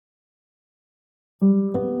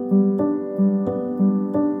Welcome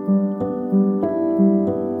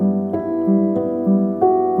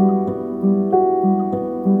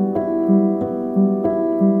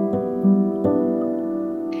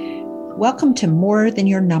to More Than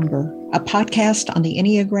Your Number, a podcast on the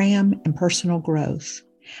Enneagram and personal growth.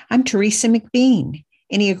 I'm Teresa McBean,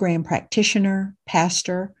 Enneagram practitioner,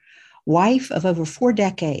 pastor, wife of over 4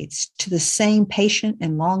 decades to the same patient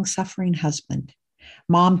and long-suffering husband,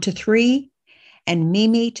 mom to 3, and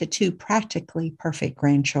Mimi to 2 practically perfect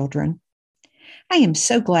grandchildren. I am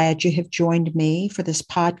so glad you have joined me for this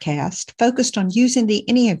podcast focused on using the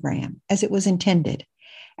Enneagram as it was intended,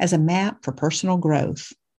 as a map for personal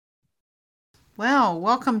growth. Well,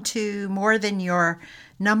 welcome to More Than Your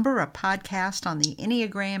Number, a podcast on the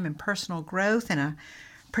Enneagram and personal growth, and a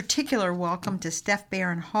particular welcome to Steph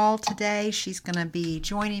Barron-Hall today. She's going to be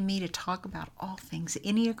joining me to talk about all things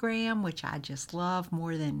Enneagram, which I just love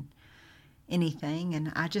more than anything,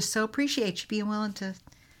 and I just so appreciate you being willing to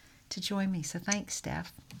join me. So thanks,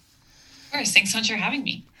 Steph. Of course. Thanks so much for having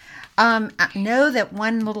me. I know that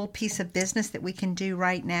one little piece of business that we can do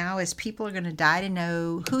right now is people are going to die to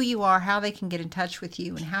know who you are, how they can get in touch with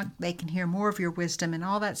you, and how they can hear more of your wisdom, and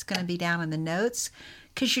all that's going to be down in the notes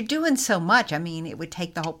because you're doing so much. I mean, it would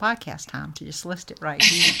take the whole podcast time to just list it right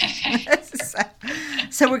here.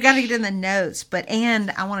 so we're going to get in the notes,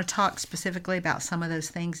 and I want to talk specifically about some of those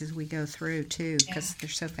things as we go through too because they're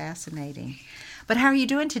so fascinating. But how are you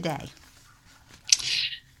doing today?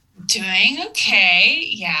 Doing okay,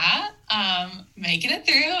 yeah. Making it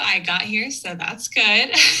through. I got here, so that's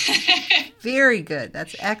good. Very good.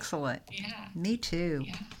 That's excellent. Yeah. Me too.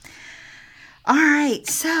 Yeah. All right,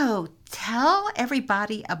 so tell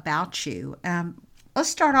everybody about you. Let's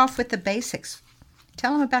start off with the basics.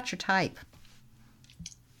 Tell them about your type.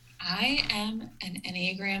 I am an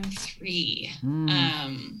Enneagram 3.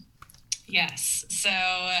 Yes. So,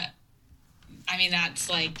 I mean,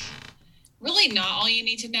 that's like really not all you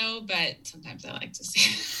need to know, but sometimes I like to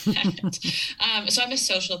say that. So I'm a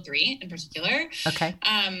social 3 in particular. Okay.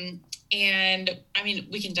 And I mean,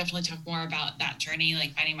 we can definitely talk more about that journey,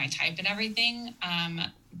 like finding my type and everything.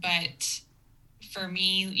 But for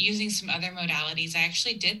me, using some other modalities, I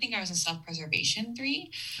actually did think I was a self-preservation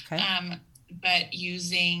 3. Okay. But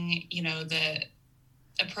using, the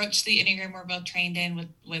approach the Enneagram we're both trained in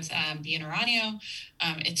with being Uranio,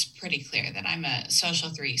 it's pretty clear that I'm a social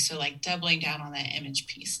 3. So like doubling down on that image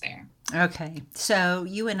piece there. Okay. So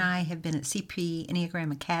you and I have been at CP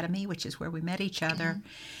Enneagram Academy, which is where we met each other. Mm-hmm.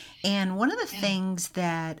 And one of the things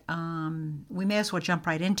that we may as well jump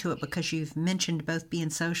right into it because you've mentioned both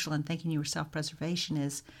being social and thinking you were self-preservation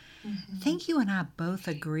is I think you and I both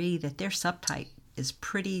agree that their subtype is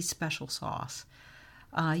pretty special sauce.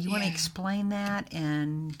 You want to explain that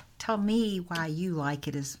and tell me why you like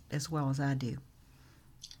it as well as I do?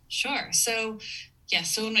 Sure. So,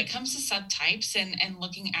 so when it comes to subtypes and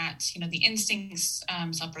looking at, the instincts,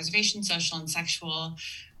 self-preservation, social, and sexual,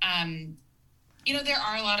 there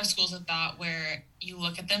are a lot of schools of thought where you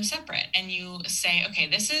look at them separate and you say, okay,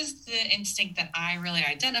 this is the instinct that I really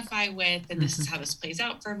identify with, and this is how this plays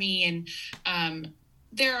out for me. And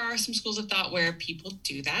there are some schools of thought where people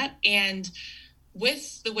do that. And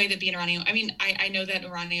with the way that being Uranio, I mean, I know that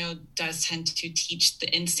Uranio does tend to teach the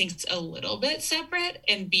instincts a little bit separate,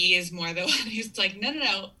 and B is more the one who's like,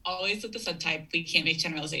 no, always with the subtype, we can't make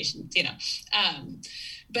generalizations,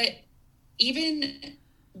 But even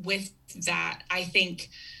with that, I think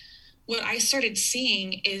what I started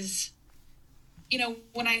seeing is,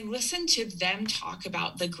 when I listen to them talk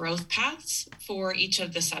about the growth paths for each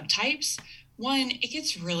of the subtypes, one, it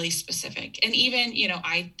gets really specific. And even,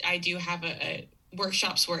 I do have a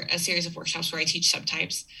series of workshops where I teach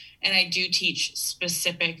subtypes, and I do teach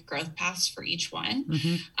specific growth paths for each one.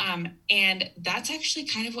 And that's actually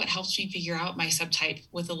kind of what helps me figure out my subtype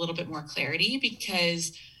with a little bit more clarity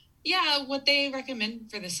because what they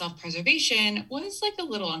recommend for the self-preservation was like a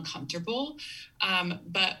little uncomfortable.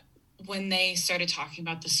 But when they started talking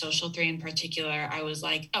about the social 3 in particular, I was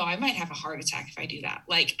like, oh, I might have a heart attack if I do that.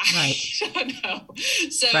 Like, I don't know.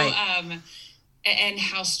 So, and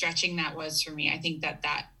how stretching that was for me. I think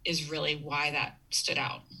that is really why that stood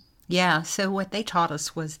out. Yeah. So what they taught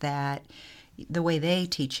us was that the way they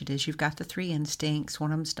teach it is you've got the 3 instincts.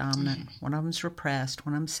 One of them's dominant, one of them's repressed,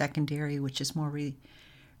 one of them's secondary, which is more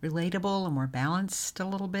relatable and more balanced a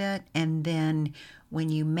little bit. And then when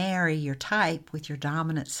you marry your type with your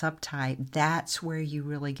dominant subtype, that's where you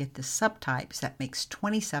really get the subtypes. That makes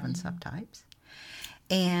 27 subtypes.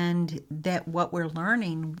 And that what we're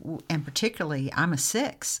learning, and particularly I'm a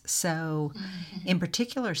 6, so in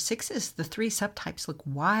particular 6s, the 3 subtypes look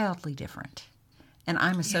wildly different. and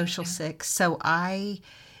I'm a social six, so I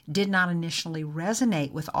did not initially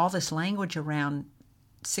resonate with all this language around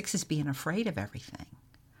sixes being afraid of everything.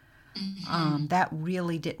 That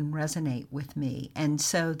really didn't resonate with me. And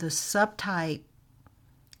so the subtype,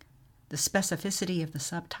 the specificity of the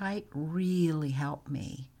subtype really helped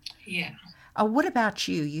me. Yeah. What about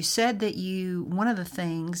you? You said that one of the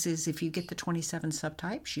things is if you get the 27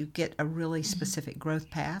 subtypes, you get a really specific growth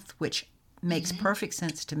path, which makes perfect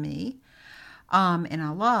sense to me. And I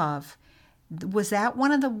love. Was that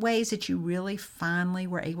one of the ways that you really finally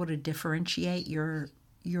were able to differentiate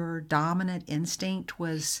your dominant instinct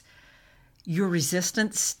was your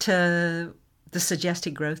resistance to the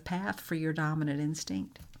suggested growth path for your dominant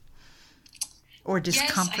instinct? Or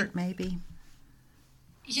discomfort, maybe?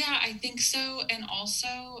 Yeah, I think so. And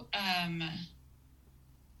also,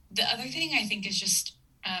 the other thing I think is just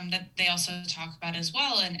that they also talk about as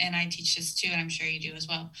well, and I teach this too, and I'm sure you do as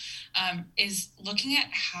well, is looking at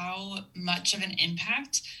how much of an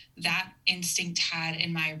impact that instinct had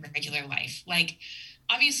in my regular life. Like,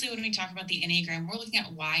 obviously, when we talk about the Enneagram, we're looking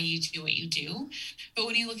at why you do what you do. But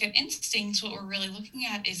when you look at instincts, what we're really looking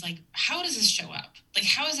at is like, how does this show up? Like,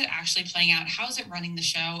 how is it actually playing out? How is it running the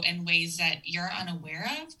show in ways that you're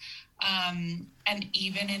unaware of? And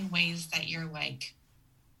even in ways that you're like,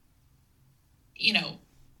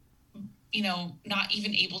 not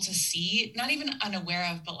even able to see, not even unaware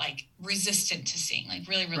of, but like resistant to seeing, like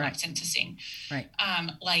really reluctant to seeing. Right.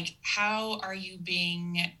 Like, how are you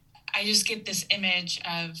being... I just get this image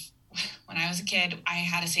of when I was a kid, I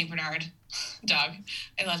had a St. Bernard dog.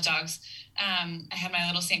 I love dogs. I had my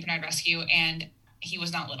little St. Bernard rescue, and he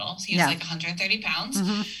was not little. He was like 130 pounds.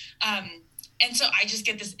 And so I just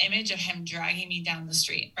get this image of him dragging me down the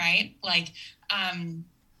street, right? Like, and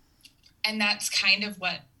that's kind of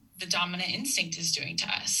what the dominant instinct is doing to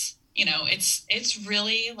us. It's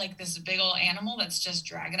really like this big old animal that's just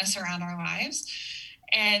dragging us around our lives.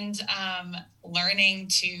 And learning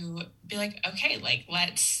to be like, okay, like,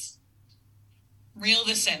 let's reel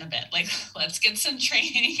this in a bit. Like, let's get some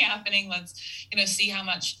training happening. Let's, see how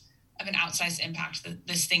much of an outsized impact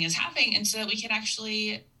this thing is having. And so that we can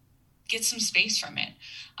actually get some space from it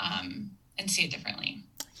and see it differently.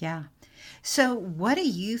 Yeah. So what do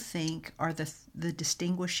you think are the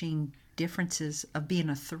distinguishing differences of being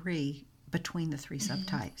a 3 between the 3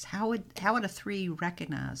 subtypes? How would a 3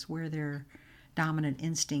 recognize where their dominant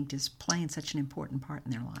instinct is playing such an important part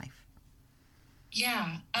in their life?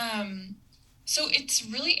 Yeah. So it's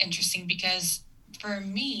really interesting because for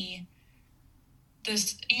me, the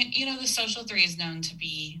social 3 is known to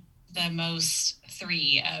be the most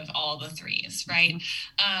 3 of all the 3s, right?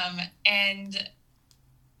 And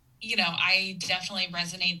I definitely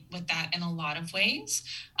resonate with that in a lot of ways.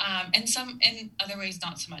 And some in other ways,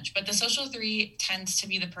 not so much. But the social 3 tends to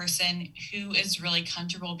be the person who is really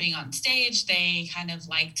comfortable being on stage. They kind of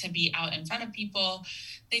like to be out in front of people.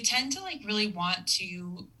 They tend to like really want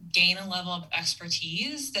to gain a level of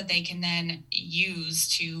expertise that they can then use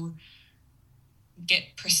to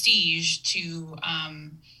get prestige, to,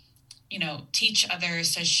 teach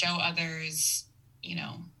others, to show others,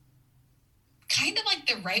 kind of like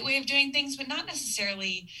the right way of doing things, but not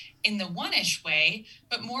necessarily in the one-ish way,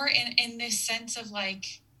 but more in this sense of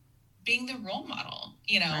like being the role model,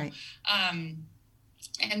 right.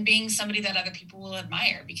 And being somebody that other people will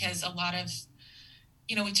admire, because a lot of,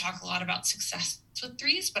 we talk a lot about success with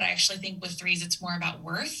 3s, but I actually think with 3s, it's more about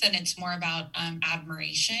worth and it's more about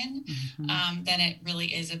admiration than it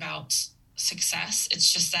really is about success.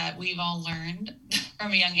 It's just that we've all learned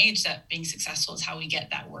from a young age that being successful is how we get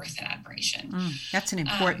that worth and admiration. That's an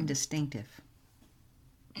important distinctive.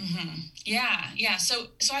 Yeah. So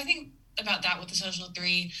I think about that with the social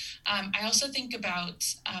 3. I also think about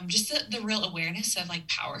just the real awareness of like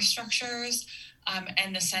power structures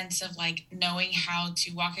and the sense of like knowing how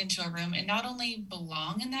to walk into a room and not only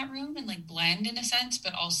belong in that room and like blend in a sense,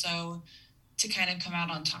 but also to kind of come out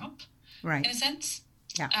on top, right? In a sense.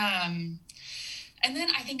 Yeah. And then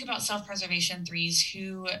I think about self-preservation 3s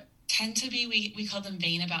who tend to be, we call them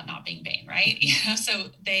vain about not being vain, right?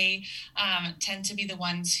 So they tend to be the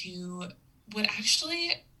ones who would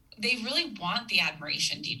actually, they really want the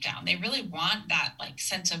admiration deep down. They really want that like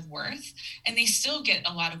sense of worth, and they still get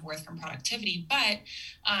a lot of worth from productivity, but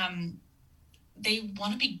they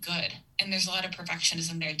want to be good. And there's a lot of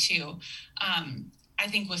perfectionism there too. I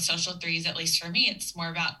think with social 3s, at least for me, it's more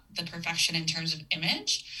about the perfection in terms of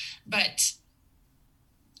image, but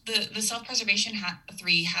the self-preservation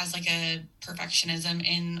 3 has like a perfectionism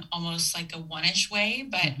in almost like a one-ish way,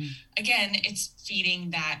 but again, it's feeding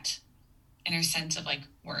that inner sense of like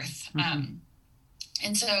worth.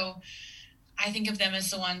 And so I think of them as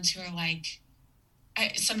the ones who are like,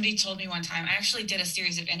 somebody told me one time, I actually did a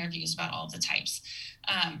series of interviews about all the types,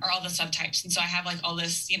 or all the subtypes. And so I have like all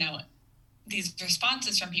this, these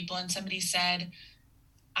responses from people, and somebody said,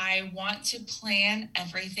 I want to plan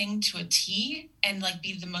everything to a T and like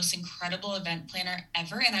be the most incredible event planner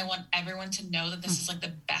ever. And I want everyone to know that this is like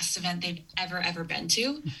the best event they've ever been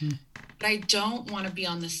to. But I don't want to be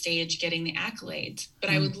on the stage getting the accolades, but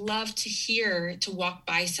I would love to walk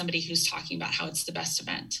by somebody who's talking about how it's the best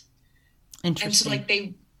event. Interesting. And so like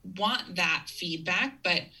they want that feedback,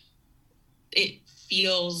 but it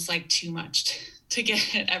feels like too much to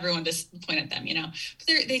get everyone to point at them,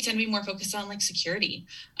 but they tend to be more focused on like security,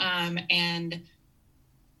 and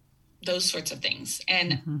those sorts of things.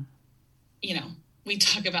 And, we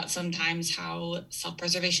talk about sometimes how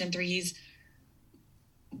self-preservation threes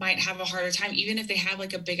might have a harder time, even if they have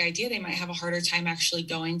like a big idea, they might have a harder time actually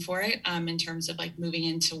going for it, in terms of like moving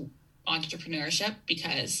into entrepreneurship,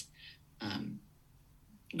 because,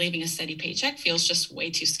 leaving a steady paycheck feels just way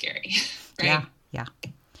too scary. Right?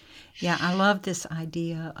 Yeah, I love this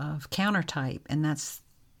idea of countertype, and that's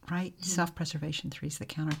right. Self-preservation 3 is the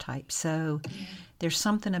countertype. So there's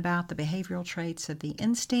something about the behavioral traits of the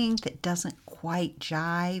instinct that doesn't quite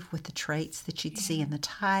jive with the traits that you'd see in the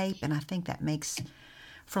type, and I think that makes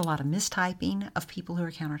for a lot of mistyping of people who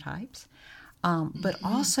are countertypes. But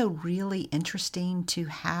also really interesting to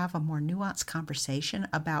have a more nuanced conversation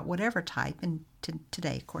about whatever type. And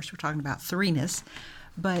today, of course, we're talking about 3ness,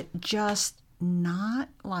 but just not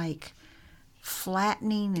like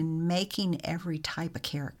flattening and making every type a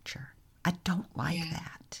caricature. I don't like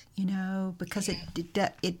that, because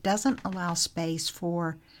it doesn't allow space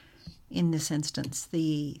for, in this instance,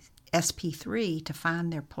 the SP3 to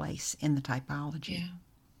find their place in the typology.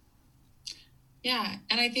 Yeah,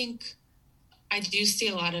 and I think I do see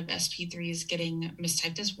a lot of SP3s getting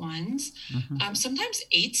mistyped as 1s. Sometimes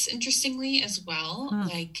 8s, interestingly, as well,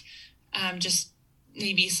 like just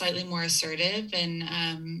maybe slightly more assertive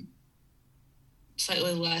and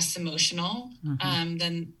slightly less emotional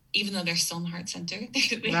than, even though they're still in the heart center,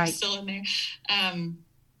 they're still in there.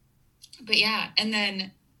 But yeah, and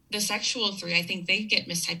then the sexual 3, I think they get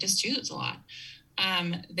mistyped as 2s a lot.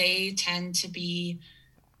 They tend to be,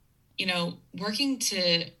 working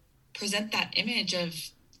to present that image of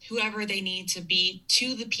whoever they need to be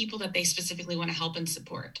to the people that they specifically want to help and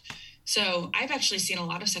support. So I've actually seen a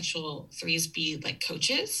lot of sexual 3s be like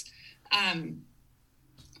coaches,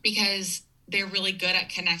 because they're really good at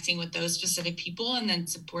connecting with those specific people and then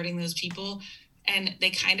supporting those people. And they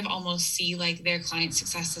kind of almost see like their client's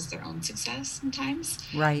success as their own success sometimes.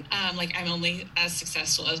 Right. Like I'm only as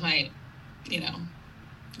successful as my,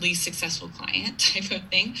 least successful client type of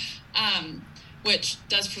thing. Which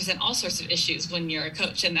does present all sorts of issues when you're a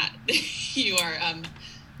coach, and that you are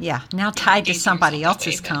now tied to somebody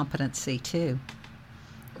else's competency too.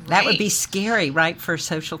 That would be scary, right, for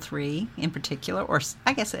social 3 in particular, or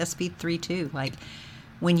I guess SP3 too. Like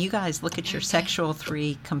when you guys look at your sexual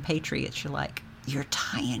 3 compatriots, you're like, you're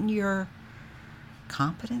tying your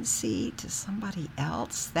competency to somebody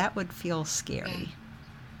else. That would feel scary.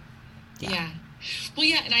 Yeah. Well,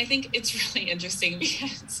 yeah, and I think it's really interesting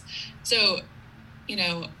because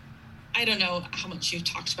I don't know how much you've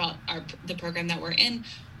talked about the program that we're in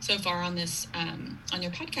so far on this, on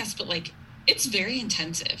your podcast, but like, it's very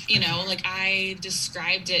intensive, like I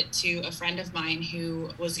described it to a friend of mine who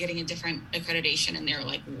was getting a different accreditation, and they were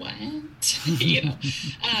like, what?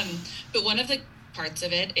 But one of the parts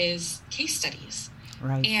of it is case studies.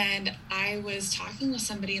 Right. And I was talking with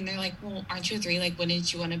somebody, and they're like, well, aren't you a 3? Like,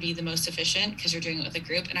 wouldn't you want to be the most efficient because you're doing it with a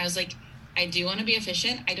group? And I was like, I do want to be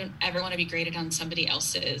efficient. I don't ever want to be graded on somebody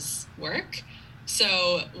else's work.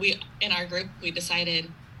 So in our group, we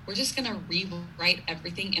decided we're just going to rewrite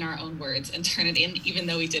everything in our own words and turn it in, even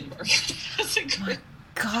though we did work as a group.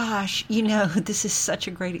 Gosh, this is such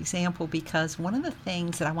a great example, because one of the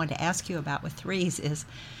things that I wanted to ask you about with 3s is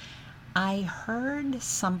I heard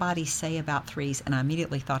somebody say about 3s, and I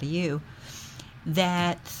immediately thought of you,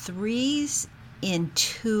 that 3s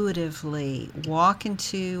intuitively walk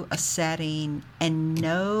into a setting and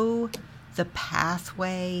know the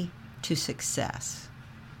pathway to success.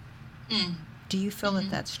 Do you feel that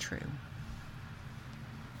that's true?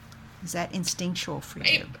 Is that instinctual for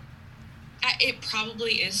you? It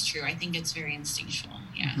probably is true. I think it's very instinctual.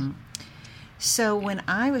 Yeah. So when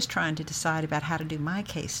I was trying to decide about how to do my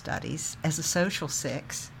case studies as a social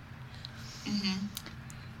 6,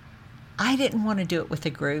 I didn't want to do it with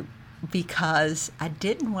a group because I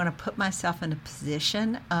didn't want to put myself in a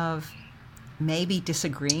position of maybe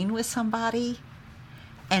disagreeing with somebody.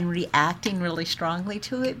 and reacting really strongly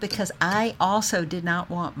to it, because I also did not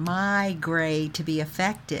want my grade to be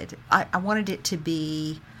affected. I wanted it to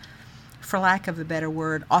be, for lack of a better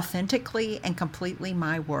word, authentically and completely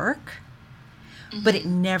my work. But it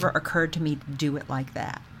never occurred to me to do it like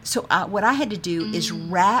that. So what I had to do is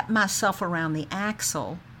wrap myself around the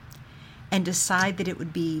axle and decide that it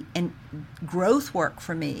would be growth work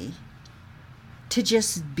for me to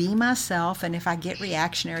just be myself. And if I get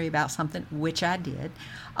reactionary about something, which I did,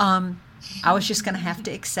 I was just going to have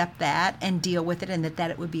to accept that and deal with it, and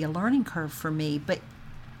that it would be a learning curve for me. But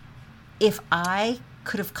if I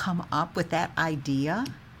could have come up with that idea,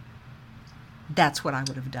 that's what I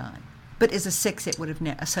would have done. But as a 6, it would have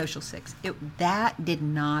a social 6. That did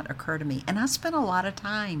not occur to me. And I spent a lot of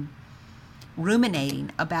time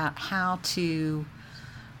ruminating about how to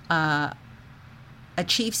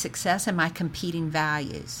achieve success in my competing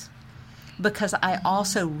values, because I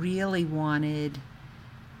also really wanted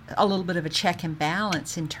a little bit of a check and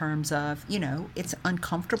balance in terms of, it's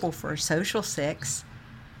uncomfortable for a social 6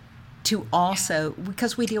 to also,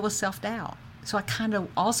 because we deal with self-doubt. So I kind of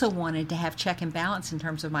also wanted to have check and balance in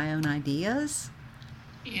terms of my own ideas.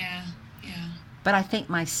 Yeah. But I think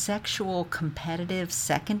my sexual competitive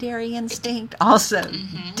secondary instinct also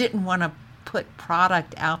didn't want to put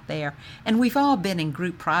product out there. And we've all been in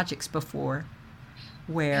group projects before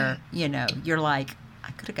where, you're like,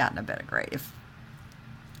 I could have gotten a better grade if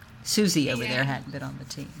Susie over there hadn't been on the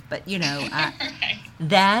team. But, Right.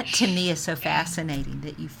 That to me is so fascinating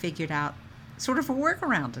that you figured out sort of a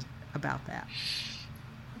workaround about that.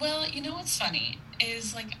 Well, what's funny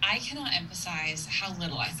is, like, I cannot emphasize how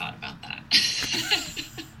little I thought about that.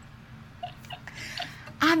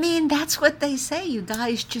 I mean, that's what they say. You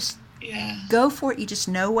guys just go for it. You just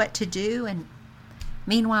know what to do. And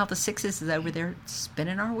meanwhile, the 6s is over there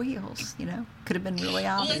spinning our wheels, Could have been really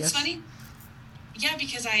obvious. Well, it's funny. Yeah,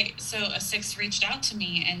 because a 6 reached out to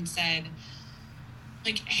me and said,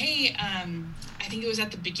 like, hey, I think it was at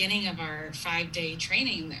the beginning of our 5-day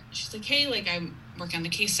training. She's like, hey, like, I'm working on the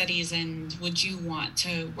case studies, and would you want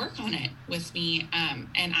to work on it with me?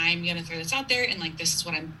 And I'm going to throw this out there, and, like, this is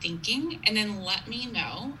what I'm thinking. And then let me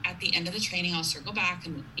know at the end of the training. I'll circle back,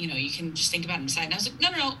 and, you can just think about it and decide. And I was like,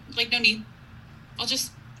 no, like, no need. I'll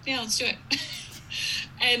just, let's do it.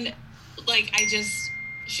 And, like,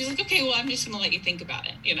 she's like, okay, well, I'm just going to let you think about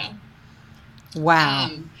it, Wow.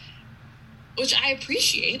 Which I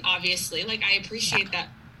appreciate, obviously. Like, I appreciate that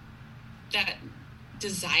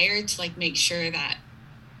desire to, like, make sure that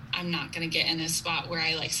I'm not going to get in a spot where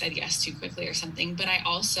I, like, said yes too quickly or something. But I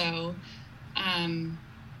also, in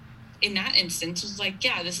that instance, was like,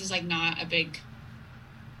 yeah, this is, like, not a big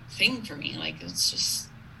thing for me. Like, let's just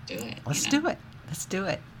do it. Let's do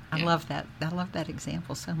it. I love that. I love that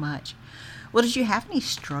example so much. Well, did you have any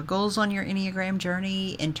struggles on your Enneagram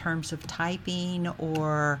journey in terms of typing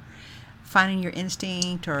or finding your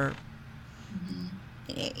instinct, or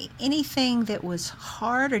anything that was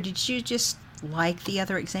hard? Or did you just, like the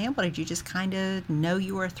other example, did you just kind of know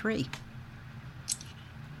you were a 3?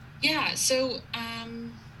 Yeah, so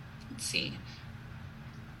let's see.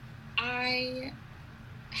 I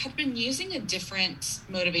had been using a different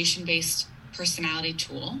motivation-based personality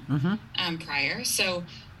tool prior. So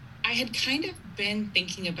I had kind of been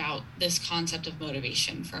thinking about this concept of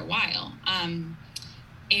motivation for a while.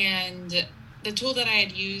 And the tool that I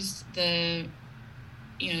had used, things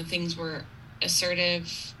were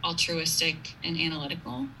assertive, altruistic, and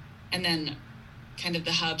analytical. And then kind of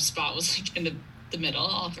the hub spot was, like, in the middle,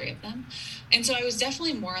 all 3 of them. And so I was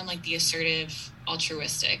definitely more on, like, the assertive,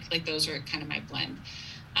 altruistic, like, those were kind of my blend.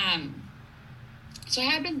 So I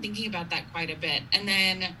had been thinking about that quite a bit. And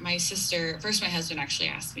then my husband actually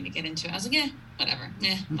asked me to get into it. I was like, whatever.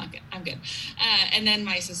 I'm not good. I'm good. And then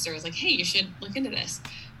my sister was like, hey, you should look into this.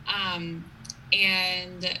 And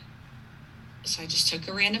so I just took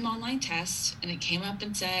a random online test, and it came up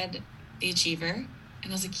and said the achiever. And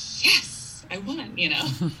I was like, yes, I won,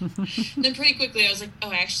 And then pretty quickly I was like,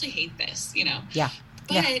 oh, I actually hate this, Yeah.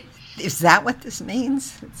 But is that what this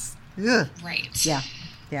means? It's right. Yeah.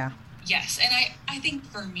 Yes. And I think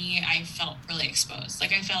for me, I felt really exposed.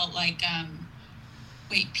 Like, I felt like,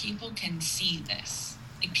 wait, people can see this.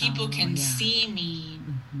 Like, people can see me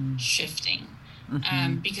shifting.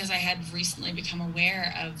 Because I had recently become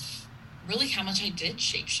aware of really how much I did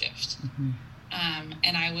shapeshift.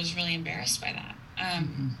 And I was really embarrassed by that.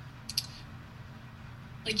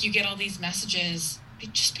 Like, you get all these messages,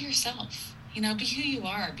 just be yourself, be who you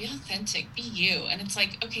are, be authentic, be you. And it's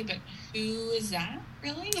like, okay, but who is that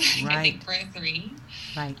really? Like, right. I think for a 3,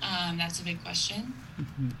 right. That's a big question.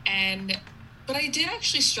 But I did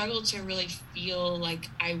actually struggle to really feel like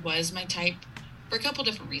I was my type for a couple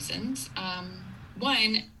different reasons.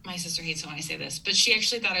 One, my sister hates it when I say this, but she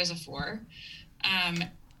actually thought I was a 4.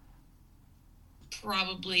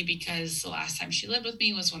 Probably because the last time she lived with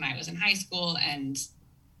me was when I was in high school, and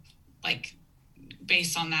like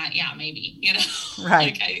based on that, yeah, maybe,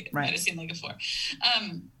 Right. like I might have seemed like a 4.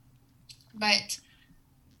 But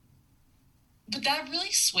that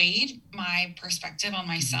really swayed my perspective on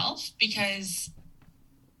myself,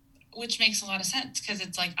 which makes a lot of sense, because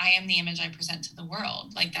it's like, I am the image I present to the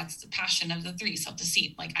world. Like, that's the passion of the 3,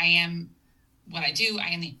 self-deceit. Like, I am what I do. I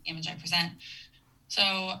am the image I present.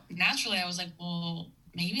 So naturally I was like, well,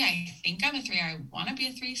 maybe I think I'm a 3. I want to be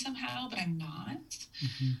a 3 somehow, but I'm not.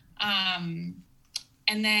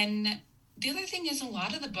 And then the other thing is, a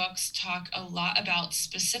lot of the books talk a lot about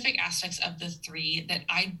specific aspects of the 3 that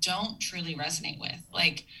I don't truly resonate with,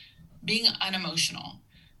 like being unemotional,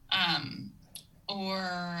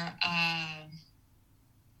 or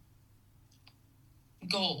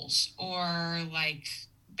goals, or like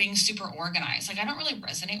being super organized. Like, I don't really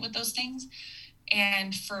resonate with those things.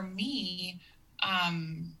 And for me,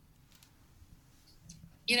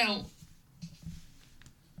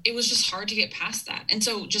 it was just hard to get past that. And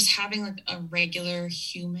so just having like a regular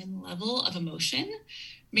human level of emotion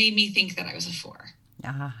made me think that I was a 4.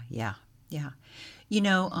 Yeah.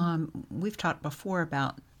 We've talked before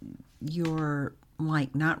about your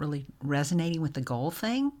like not really resonating with the goal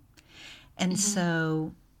thing. And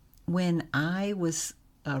so when I was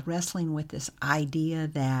wrestling with this idea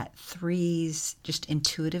that 3s just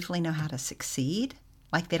intuitively know how to succeed,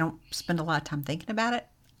 like they don't spend a lot of time thinking about it,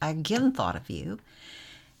 I again thought of you.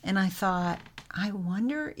 And I thought, I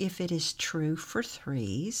wonder if it is true for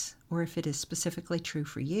 3s, or if it is specifically true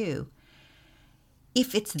for you.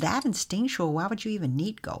 If it's that instinctual, why would you even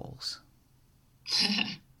need goals?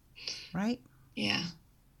 Right? Yeah.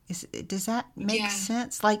 Does that make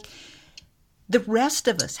sense? Like, the rest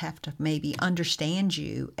of us have to maybe understand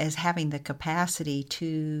you as having the capacity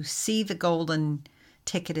to see the golden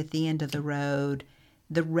ticket at the end of the road.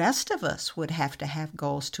 The rest of us would have to have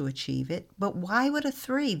goals to achieve it. But why would a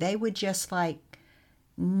 3? They would just like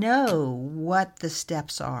know what the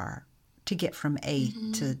steps are to get from A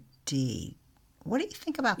to D. What do you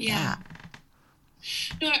think about that?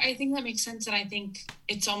 No, I think that makes sense. And I think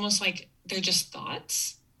it's almost like they're just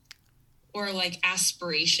thoughts, or like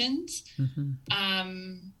aspirations.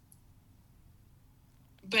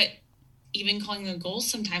 But even calling them goals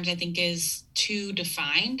sometimes I think is too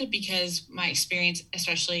defined, because my experience,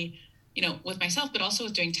 especially, with myself, but also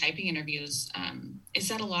with doing typing interviews, is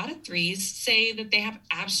that a lot of 3s say that they have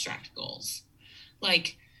abstract goals.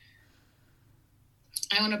 Like,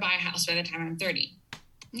 I want to buy a house by the time I'm 30.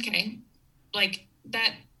 Okay. Like,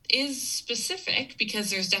 that is specific, because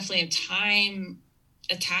there's definitely a time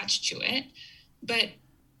attached to it. But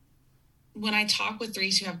when I talk with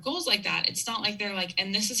 3s who have goals like that, it's not like they're like,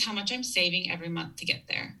 and this is how much I'm saving every month to get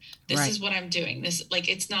there. This is what I'm doing. This, like,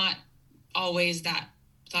 it's not always that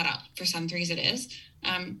thought out. For some 3s it is.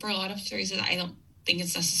 For a lot of 3s, I don't think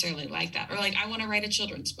it's necessarily like that. Or like, I want to write a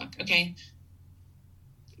children's book. Okay.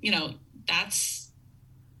 That's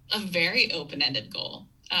a very open-ended goal.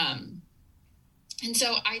 And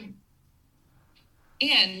so I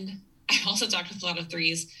also talked with a lot of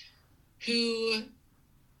 3s who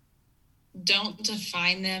don't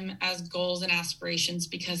define them as goals and aspirations,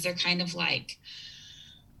 because they're kind of like,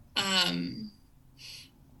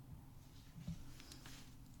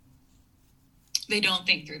 they don't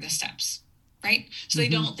think through the steps, right? So they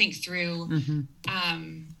don't think through,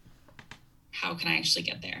 how can I actually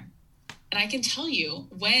get there? And I can tell you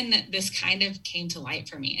when this kind of came to light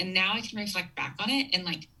for me, and now I can reflect back on it and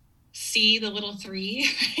like see the little 3,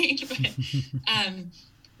 right? But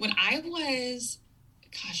when I was,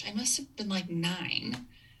 I must have been like 9.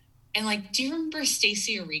 And like, do you remember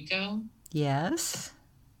Stacey Orico? Yes.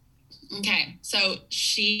 Okay. So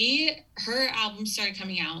her album started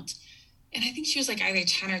coming out, and I think she was like either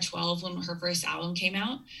 10 or 12 when her first album came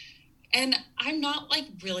out. And I'm not like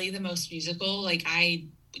really the most musical. Like,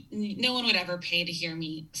 no one would ever pay to hear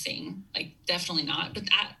me sing. Like, definitely not. But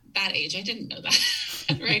at that age, I didn't know that.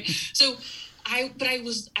 Right. So I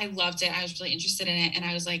loved it. I was really interested in it. And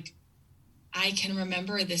I was like, I can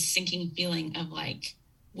remember this sinking feeling of like,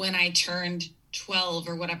 when I turned 12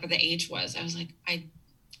 or whatever the age was, I was like, I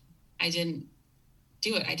didn't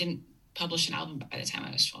do it. I didn't publish an album by the time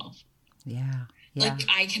I was 12. Yeah. Like,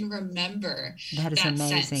 I can remember that is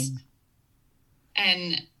amazing. Sense.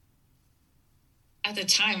 And at the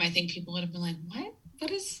time, I think people would have been like,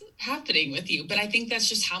 what is happening with you? But I think that's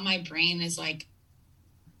just how my brain is like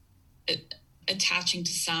attaching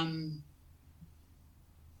to some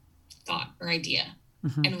thought or idea.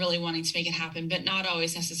 and really wanting to make it happen, but not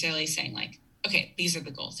always necessarily saying like, okay, these are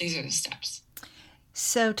the goals, these are the steps.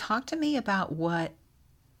 So talk to me about what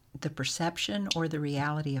the perception or the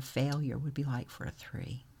reality of failure would be like for a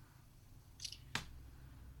 3.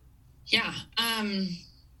 Yeah.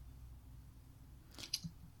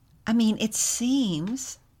 I mean, it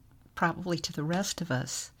seems probably to the rest of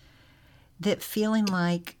us that feeling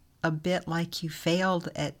like a bit like you failed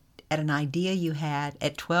at an idea you had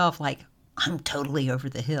at 12, like, I'm totally over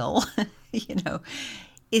the hill,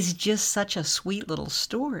 is just such a sweet little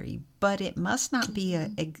story. But it must not be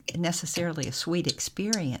necessarily a sweet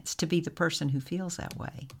experience to be the person who feels that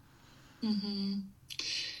way. Mm-hmm.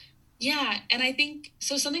 Yeah. And I think,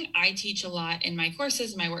 so something I teach a lot in my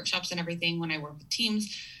courses, my workshops and everything when I work with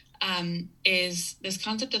teams, is this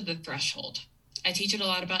concept of the threshold. I teach it a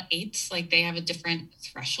lot about 8s. Like they have a different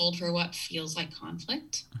threshold for what feels like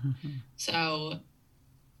conflict. Mm-hmm. So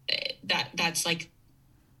that's like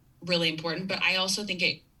really important, but I also think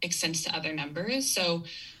it extends to other numbers. So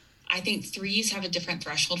I think 3s have a different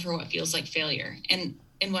threshold for what feels like failure. And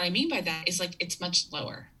what I mean by that is like, it's much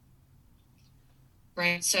lower.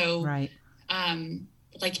 Right. So, right.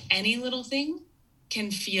 Like any little thing can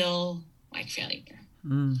feel like failure.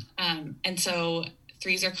 And so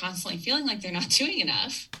 3s are constantly feeling like they're not doing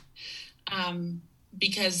enough,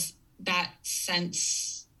 because that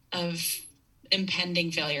sense of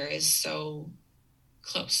impending failure is so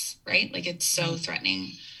close, right? Like it's so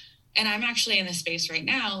threatening. And I'm actually in a space right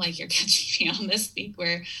now, like you're catching me on this week,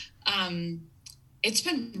 where it's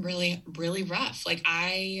been really, really rough. Like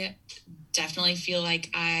I definitely feel like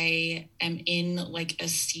I am in like a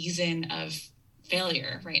season of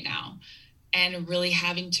failure right now, and really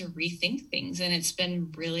having to rethink things. And it's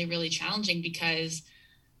been really, really challenging because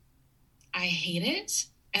I hate it.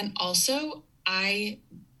 And also I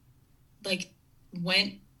like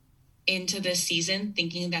went into this season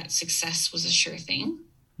thinking that success was a sure thing.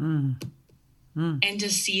 And to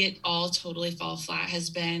see it all totally fall flat has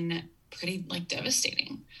been pretty like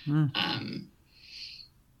devastating.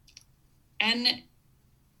 And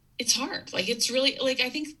it's hard. Like, it's really like, I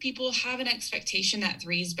think people have an expectation that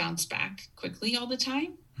 3s bounce back quickly all the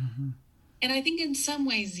time. Mm-hmm. And I think in some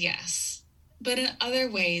ways, yes, but in other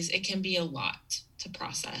ways it can be a lot to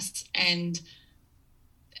process. And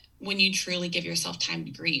when you truly give yourself time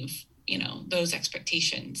to grieve, those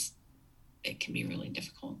expectations, it can be really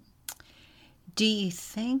difficult. Do you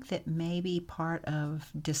think that maybe part of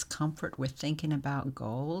discomfort with thinking about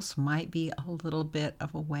goals might be a little bit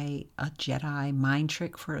of a Jedi mind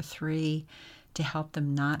trick for a 3 to help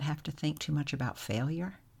them not have to think too much about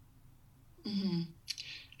failure? Mm-hmm.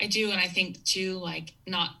 I do. And I think too, like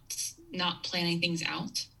not planning things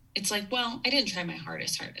out. It's like, well, I didn't try my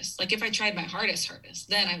hardest. Like if I tried my hardest,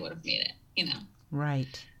 then I would have made it,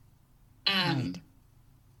 Right. Right.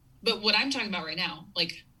 But what I'm talking about right now,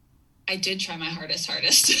 like, I did try my hardest.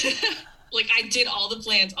 Like I did all the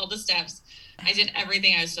plans, all the steps. I did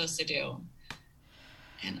everything I was supposed to do.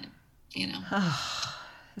 And,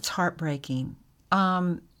 it's heartbreaking.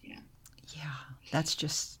 Yeah, it's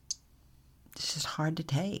just hard to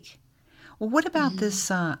take. Well, what about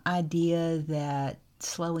this idea that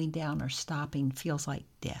slowing down or stopping feels like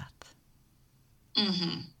death?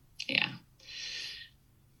 Mm-hmm. Yeah.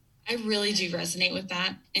 I really do resonate with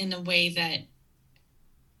that in a way that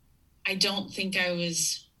I don't think I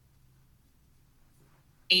was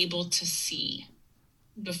able to see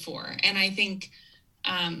before. And I think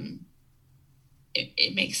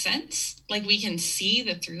it makes sense. Like we can see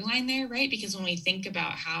the through line there, right? Because when we think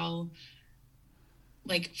about how,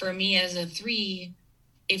 like for me as a 3,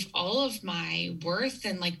 if all of my worth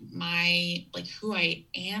and like my, like who I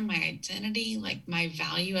am, my identity, like my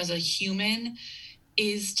value as a human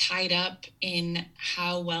is tied up in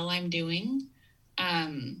how well I'm doing,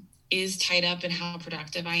 is tied up in how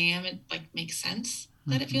productive I am, it like makes sense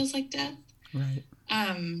that it feels like death. Right.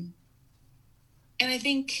 And I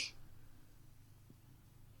think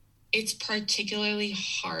it's particularly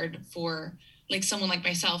hard for like someone like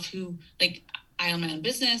myself who, like, I own my own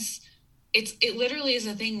business. It literally is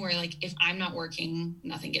a thing where like, if I'm not working,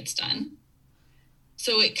 nothing gets done.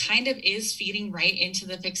 So it kind of is feeding right into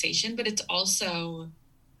the fixation, but it's also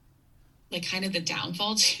like kind of the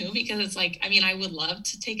downfall too, because it's like, I mean, I would love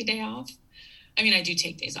to take a day off. I mean, I do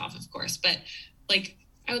take days off, of course, but like,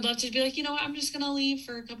 I would love to be like, you know what, I'm just going to leave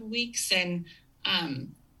for a couple of weeks. And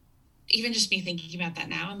even just me thinking about that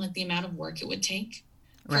now and like the amount of work it would take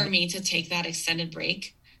for me to take that extended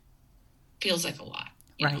break feels like a lot.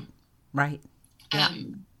 Right. Know? Right. Yeah.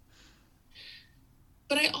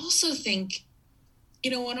 But I also think,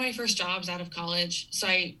 one of my first jobs out of college, so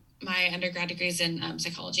my undergrad degree is in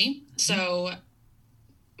psychology. So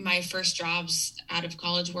my first jobs out of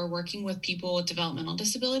college were working with people with developmental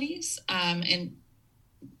disabilities in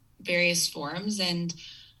various forms. And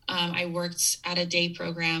I worked at a day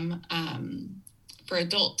program for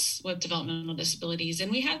adults with developmental disabilities.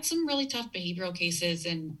 And we had some really tough behavioral cases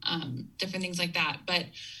and different things like that. But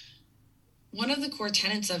one of the core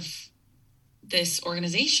tenets of this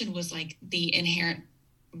organization was like the inherent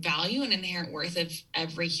value and inherent worth of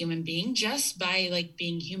every human being just by like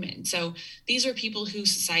being human. So these are people who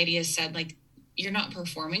society has said, like, you're not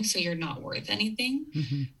performing, so you're not worth anything.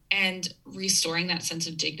 Mm-hmm. And restoring that sense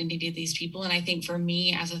of dignity to these people. And I think for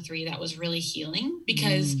me as a 3, that was really healing,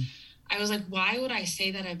 because I was like, why would I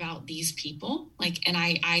say that about these people? Like, and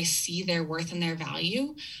I see their worth and their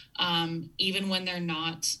value, even when they're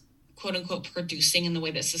not, quote unquote, producing in the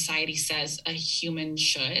way that society says a human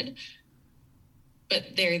should.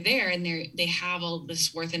 But they're there and they have all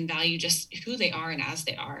this worth and value, just who they are and as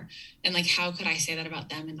they are. And like, how could I say that about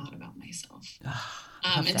them and not about myself?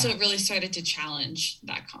 So it really started to challenge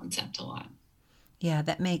that concept a lot. Yeah,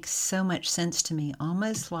 that makes so much sense to me.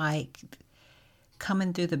 Almost like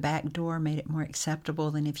coming through the back door made it more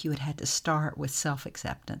acceptable than if you had to start with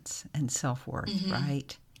self-acceptance and self-worth, mm-hmm.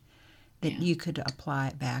 right? That you could apply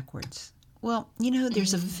it backwards. Well,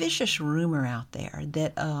 there's a vicious rumor out there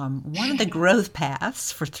that one of the growth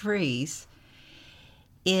paths for 3s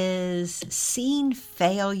is seeing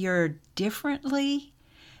failure differently.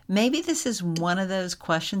 Maybe this is one of those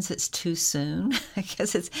questions that's too soon,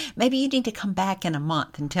 because maybe you need to come back in a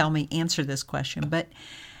month and answer this question. But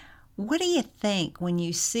what do you think when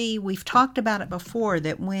you see, we've talked about it before,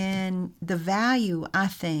 that when the value, I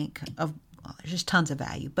think, there's just tons of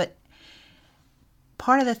value, but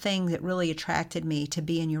part of the thing that really attracted me to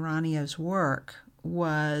be in Uranio's work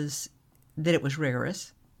was that it was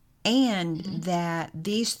rigorous, and that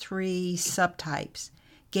these 3 subtypes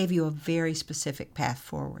gave you a very specific path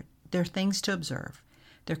forward. There are things to observe.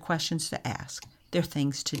 There are questions to ask. There are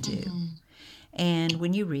things to do. Mm-hmm. And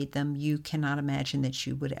when you read them, you cannot imagine that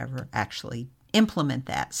you would ever actually implement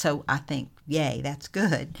that. So I think, yay, that's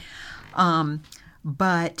good.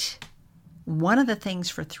 But one of the things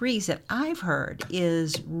for 3s that I've heard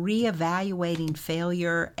is reevaluating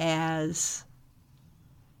failure as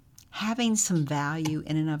having some value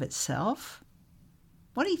in and of itself.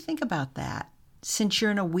 What do you think about that, since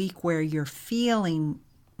you're in a week where you're feeling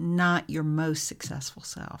not your most successful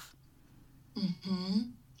self? Mm-hmm.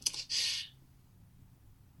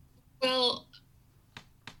 Well,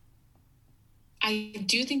 I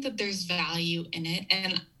do think that there's value in it.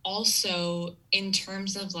 And also in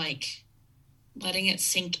terms of like letting it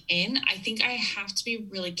sink in, I think I have to be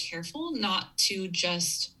really careful not to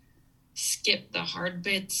just skip the hard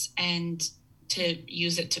bits and to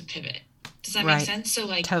use it to pivot. Does that make sense? So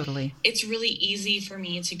like, totally. It's really easy for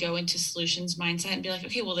me to go into solutions mindset and be like,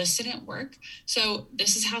 okay, well, this didn't work. So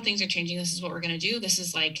this is how things are changing. This is what we're going to do. This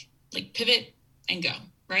is like pivot and go.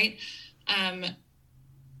 Right. And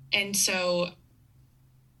so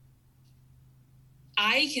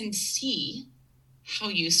I can see how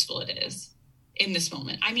useful it is in this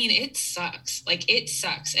moment. I mean, it sucks. It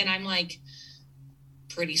sucks. And I'm like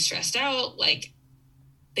pretty stressed out. Like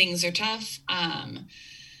things are tough. And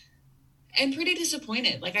pretty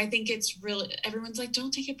disappointed. I think it's really, everyone's like,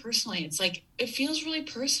 don't take it personally. It's like, it feels really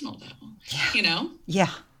personal though, Yeah.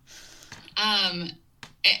 And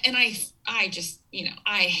I just,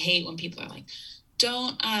 I hate when people are like,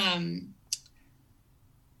 don't,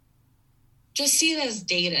 just see it as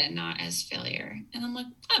data, not as failure. And I'm like,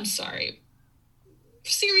 I'm sorry.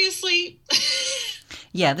 Seriously?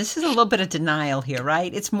 Yeah, this is a little bit of denial here,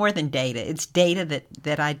 right? It's more than data. It's data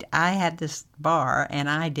that I had this bar and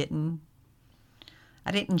I didn't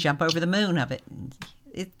jump over the moon of it.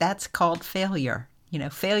 That's called failure.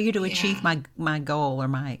 Failure to achieve my goal or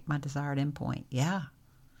my desired endpoint. Yeah.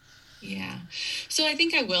 Yeah. So I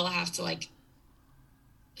think I will have to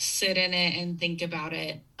sit in it and think about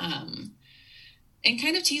it, and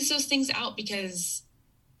kind of tease those things out, because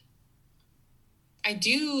I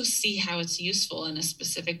do see how it's useful in a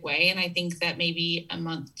specific way. And I think that maybe a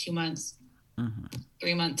month, 2 months,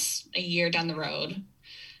 3 months, a year down the road,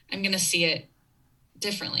 I'm going to see it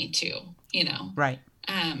differently too, Right.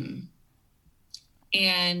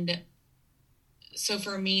 And so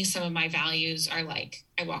for me, some of my values are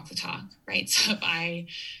I walk the talk, right? So if I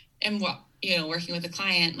am, working with a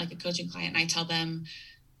client, like a coaching client, and I tell them,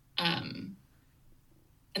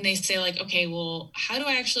 and they say okay, well, how do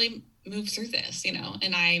I actually move through this?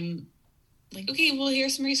 And I'm like, okay, well,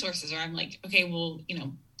 here's some resources. Or I'm like, okay, well,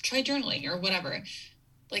 try journaling or whatever.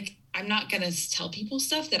 I'm not going to tell people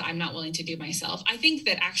stuff that I'm not willing to do myself. I think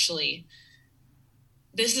that actually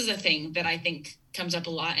this is a thing that I think comes up a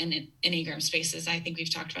lot in Enneagram spaces. I think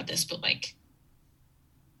we've talked about this, but like,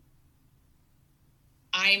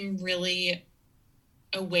 I'm really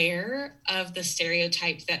aware of the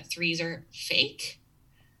stereotype that 3s are fake.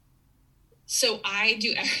 So I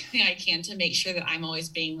do everything I can to make sure that I'm always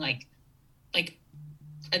being like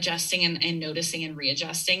adjusting and noticing and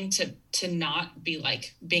readjusting to not be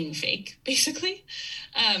like being fake, basically.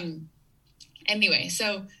 Anyway,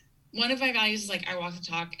 so one of my values is like I walk the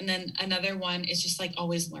talk, and then another one is just like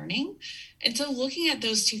always learning. And so looking at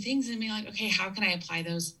those two things and being like, okay, how can I apply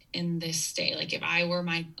those in this day? Like if I were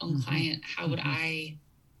my own client, how would I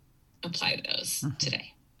apply those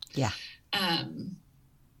today? Yeah. And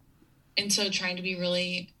so trying to be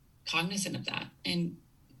really cognizant of that and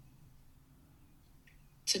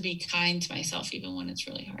to be kind to myself even when it's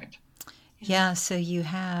really hard. Yeah, so you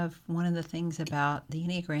have one of the things about the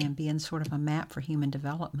Enneagram being sort of a map for human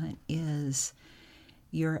development is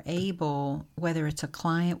you're able, whether it's a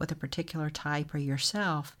client with a particular type or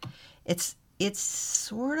yourself, it's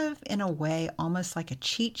sort of in a way almost like a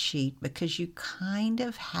cheat sheet because you kind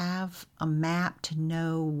of have a map to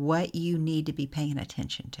know what you need to be paying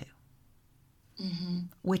attention to.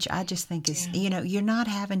 Which I just think is, you're not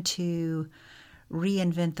having to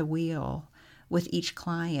reinvent the wheel with each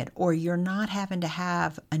client, or you're not having to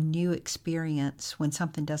have a new experience when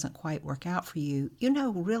something doesn't quite work out for you. You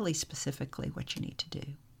know really specifically what you need to do.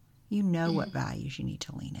 You know what values you need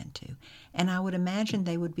to lean into. And I would imagine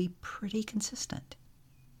they would be pretty consistent.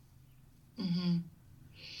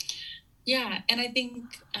 Yeah, and I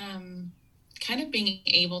think kind of being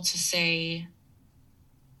able to say,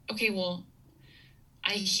 okay, well,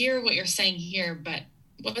 I hear what you're saying here, but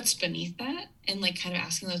what's beneath that? And like kind of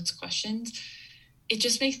asking those questions, it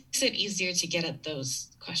just makes it easier to get at those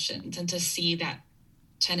questions and to see that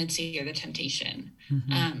tendency or the temptation.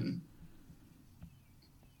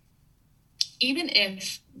 Even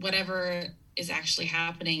if whatever is actually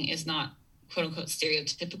happening is not quote unquote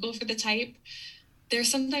stereotypical for the type, there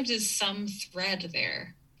sometimes is some thread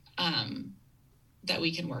there that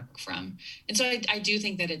we can work from. And so I do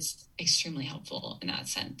think that it's extremely helpful in that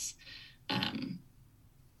sense.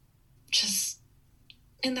 Just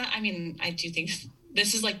in that, I mean, I do think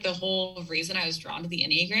this is like the whole reason I was drawn to the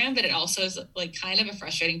Enneagram, but it also is like kind of a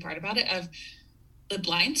frustrating part about it of the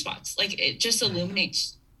blind spots. Like it just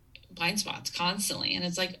illuminates blind spots constantly. And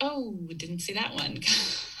it's like, oh, we didn't see that one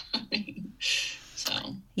coming.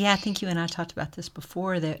 So. Yeah, I think you and I talked about this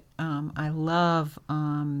before that I love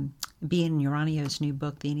being Uranio's new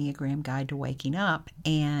book, The Enneagram Guide to Waking Up.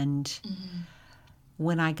 And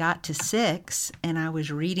when I got to 6 and I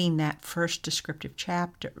was reading that first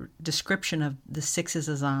description of the 6 as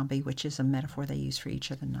a zombie, which is a metaphor they use for each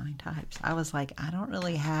of the 9 types, I was like, I don't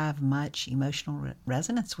really have much emotional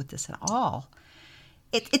resonance with this at all.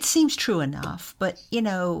 It seems true enough, but,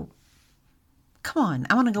 come on,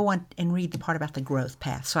 I want to go on and read the part about the growth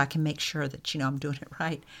path so I can make sure that, I'm doing it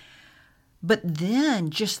right. But then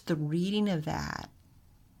just the reading of that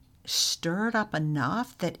stirred up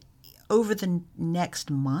enough that over the next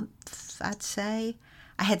month, I'd say,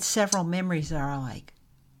 I had several memories that are like,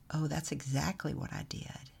 oh, that's exactly what I did.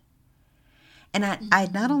 And I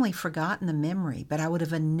had not only forgotten the memory, but I would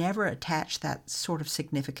have never attached that sort of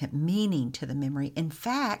significant meaning to the memory. In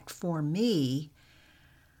fact, for me,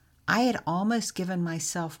 I had almost given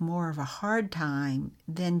myself more of a hard time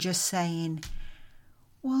than just saying,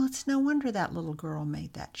 well, it's no wonder that little girl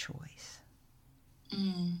made that choice.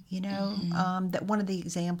 That one of the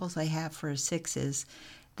examples they have for a 6 is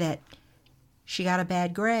that she got a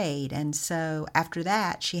bad grade. And so after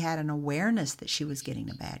that, she had an awareness that she was getting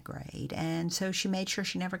a bad grade. And so she made sure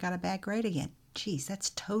she never got a bad grade again. Geez,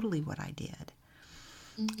 that's totally what I did.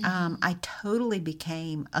 I totally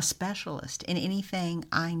became a specialist in anything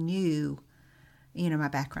I knew. My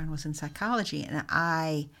background was in psychology, and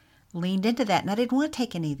I leaned into that. And I didn't want to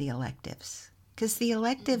take any of the electives because the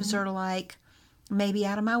electives are like maybe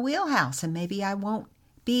out of my wheelhouse, and maybe I won't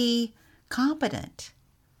be competent.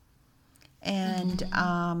 And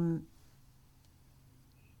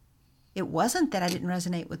it wasn't that I didn't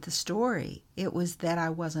resonate with the story. It was that I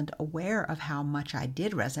wasn't aware of how much I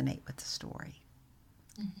did resonate with the story.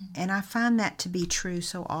 And I find that to be true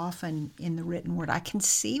so often in the written word. I can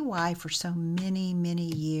see why for so many,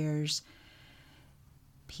 many years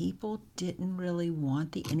people didn't really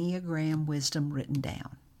want the Enneagram wisdom written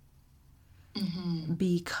down.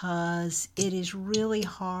 Because it is really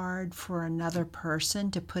hard for another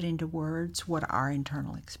person to put into words what our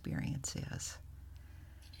internal experience is.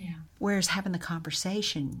 Yeah. Whereas having the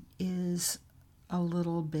conversation is a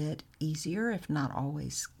little bit easier, if not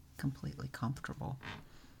always completely comfortable.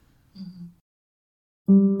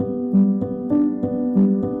 Hey,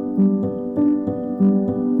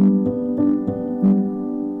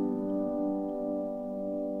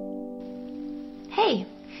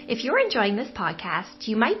 if you're enjoying this podcast,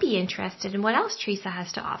 you might be interested in what else Teresa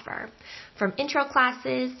has to offer. From intro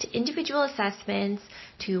classes to individual assessments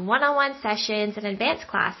to one-on-one sessions and advanced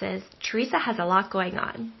classes, Teresa has a lot going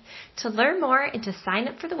on. To learn more and to sign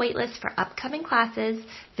up for the waitlist for upcoming classes,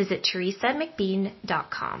 visit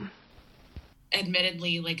teresamcbean.com.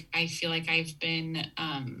 Admittedly, like, I feel like I've been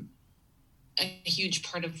a huge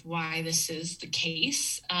part of why this is the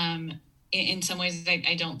case. In some ways,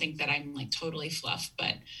 I don't think that I'm like totally fluff,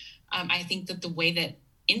 but I think that the way that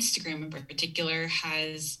Instagram in particular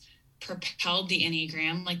has propelled the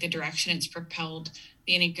Enneagram, like the direction it's propelled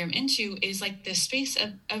the Enneagram into, is like this space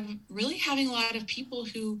of really having a lot of people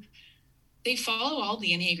who, they follow all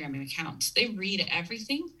the Enneagram accounts. They read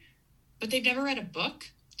everything, but they've never read a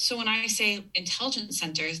book. So when I say intelligence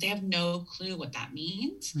centers, they have no clue what that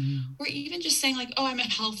means. Mm-hmm. Or even just saying like, oh, I'm a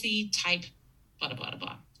healthy type, blah, blah, blah,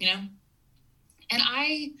 blah, you know?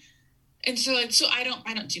 So I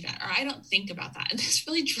don't do that, or I don't think about that. And this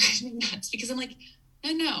really drives me nuts because I'm like,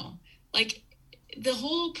 no, like the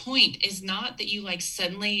whole point is not that you like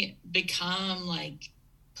suddenly become like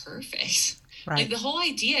perfect. Right. Like the whole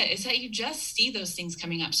idea is that you just see those things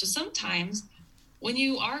coming up. So sometimes when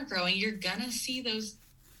you are growing, you're gonna see those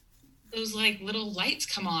like little lights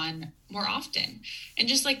come on more often. And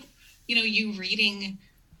just like, you know, you reading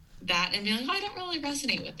that and being like, oh, I don't really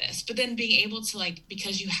resonate with this. But then being able to like,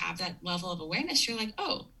 because you have that level of awareness, you're like,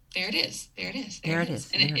 oh, there it is. And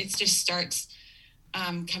it just starts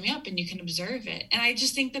coming up and you can observe it. And I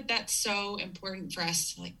just think that that's so important for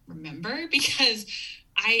us to like remember, because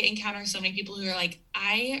I encounter so many people who are like,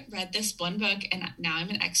 I read this one book and now I'm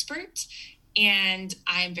an expert and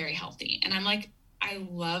I am very healthy. And I'm like, I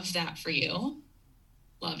love that for you.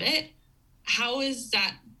 Love it. How is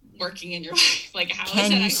that working in your life? Like, how can is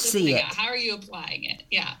that you actually see it? How are you applying it?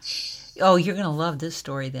 Yeah. Oh, you're going to love this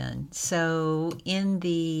story then. So in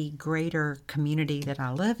the greater community that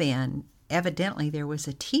I live in, evidently there was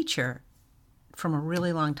a teacher from a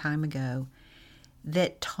really long time ago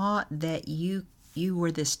that taught that you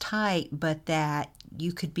were this type, but that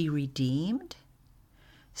you could be redeemed.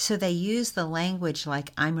 So they used the language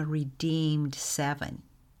like, I'm a redeemed 7.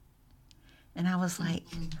 And I was like,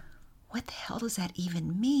 what the hell does that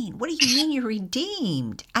even mean? What do you mean you're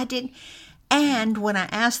redeemed? I didn't. And when I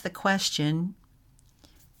asked the question,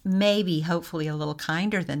 maybe hopefully a little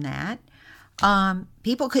kinder than that,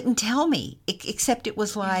 people couldn't tell me, except it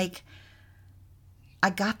was like, I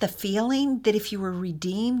got the feeling that if you were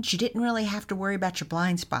redeemed, you didn't really have to worry about your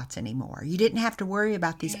blind spots anymore. You didn't have to worry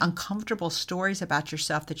about these uncomfortable stories about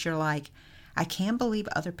yourself that you're like, I can't believe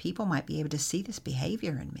other people might be able to see this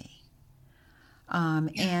behavior in me.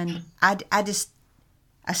 And I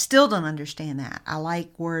still don't understand that. I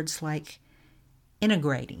like words like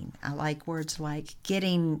integrating. I like words like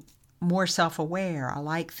getting more self-aware. I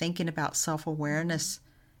like thinking about self-awareness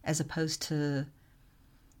as opposed to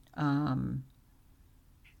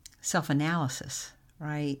self-analysis,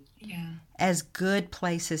 right? Yeah. As good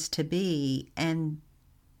places to be. And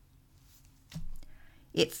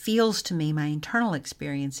it feels to me, my internal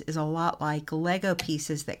experience is a lot like Lego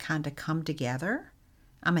pieces that kind of come together.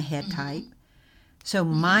 I'm a head type. So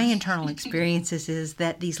my internal experiences is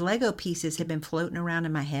that these Lego pieces have been floating around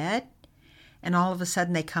in my head, and all of a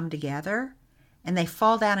sudden they come together and they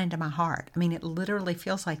fall down into my heart. I mean, it literally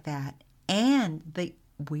feels like that. And the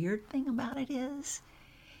weird thing about it is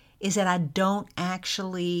that I don't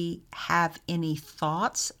actually have any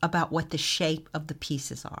thoughts about what the shape of the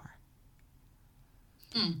pieces are.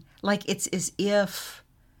 Like it's as if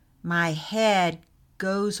my head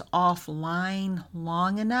goes offline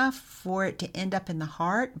long enough for it to end up in the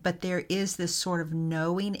heart, but there is this sort of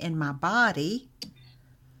knowing in my body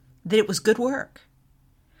that it was good work.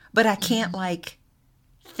 But I can't like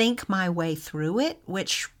think my way through it,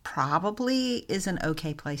 which probably is an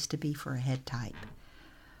okay place to be for a head type.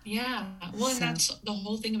 Yeah. Well, and that's the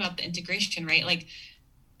whole thing about the integration, right? Like,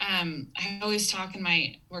 I always talk in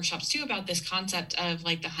my workshops too about this concept of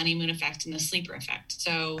like the honeymoon effect and the sleeper effect.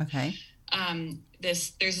 So,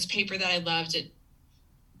 there's this paper that I loved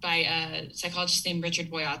by a psychologist named Richard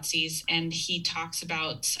Boyatzis, and he talks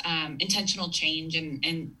about intentional change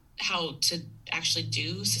and how to actually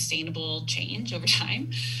do sustainable change over time.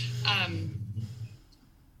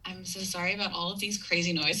 I'm so sorry about all of these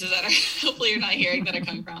crazy noises that are hopefully you're not hearing that are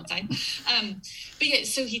coming from outside. But yeah,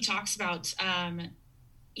 so he talks about,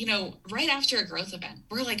 right after a growth event,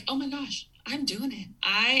 we're like, oh my gosh, I'm doing it.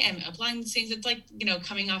 I am applying these things. It's like,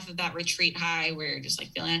 coming off of that retreat high where you're just like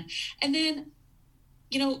feeling it. And then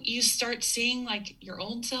you start seeing like your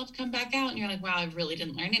old self come back out and you're like, wow, I really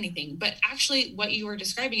didn't learn anything. But actually what you were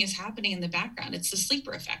describing is happening in the background. It's the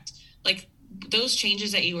sleeper effect. Like those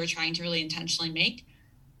changes that you were trying to really intentionally make,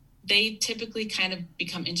 they typically kind of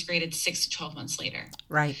become integrated 6 to 12 months later.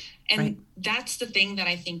 Right. And that's the thing that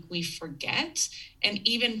I think we forget. And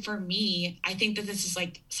even for me, I think that this is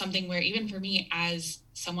like something where even for me as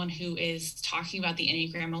someone who is talking about the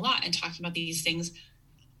Enneagram a lot and talking about these things,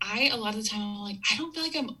 a lot of the time I'm like, I don't feel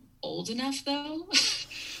like I'm old enough though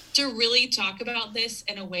to really talk about this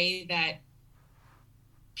in a way that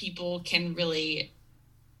people can really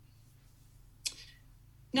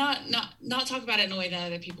not talk about it in a way that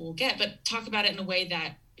other people will get, but talk about it in a way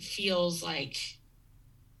that feels like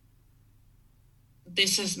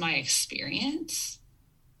this is my experience,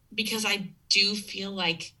 because I do feel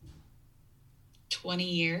like 20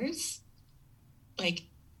 years like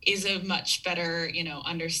is a much better,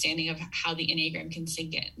 understanding of how the Enneagram can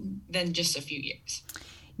sink in than just a few years.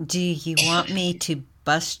 Do you want me to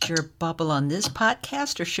bust your bubble on this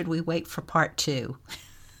podcast, or should we wait for part 2?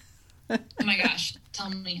 Oh my gosh, tell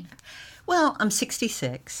me. Well, I'm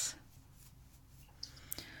 66.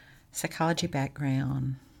 Psychology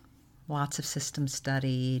background, lots of systems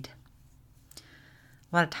studied,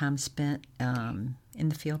 a lot of time spent in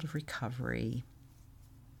the field of recovery.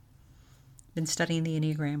 Been studying the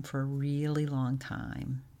Enneagram for a really long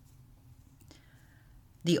time.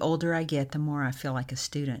 The older I get, the more I feel like a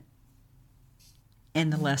student,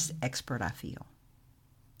 and the less expert I feel.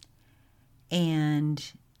 And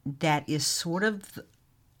that is sort of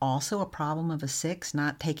also a problem of a 6,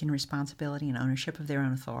 not taking responsibility and ownership of their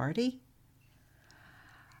own authority.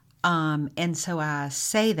 And so I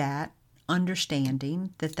say that,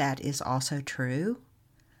 understanding that that is also true.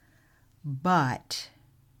 But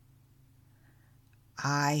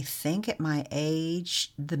I think at my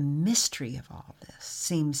age, the mystery of all this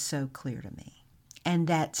seems so clear to me. And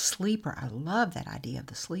that sleeper, I love that idea of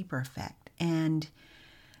the sleeper effect. And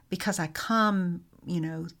because I come,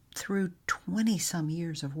 through 20 some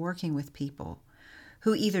years of working with people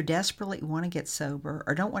who either desperately want to get sober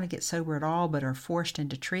or don't want to get sober at all, but are forced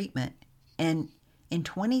into treatment. And in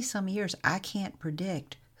 20 some years, I can't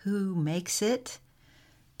predict who makes it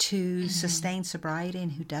to sustain sobriety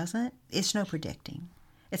and who doesn't. It's no predicting.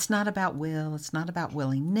 It's not about will. It's not about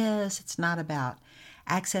willingness. It's not about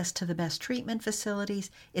access to the best treatment facilities.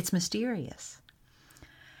 It's mysterious.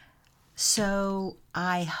 So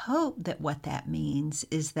I hope that what that means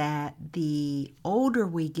is that the older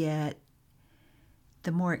we get,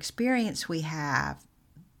 the more experience we have,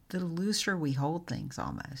 the looser we hold things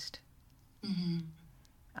almost.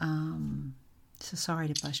 So sorry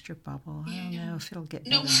to bust your bubble. I don't know if it'll get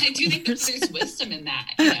better. No, I do think that there's wisdom in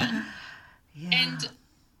that. Yeah.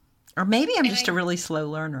 Or maybe I'm just a really slow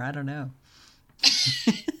learner. I don't know.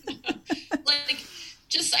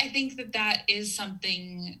 I think that is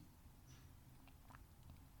something.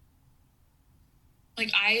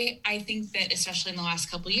 I think that especially in the last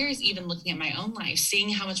couple of years, even looking at my own life, seeing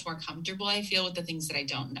how much more comfortable I feel with the things that I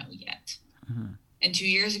don't know yet. And 2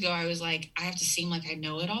 years ago, I was like, I have to seem like I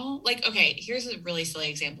know it all. Okay, here's a really silly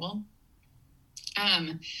example.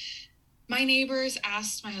 My neighbors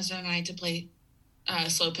asked my husband and I to play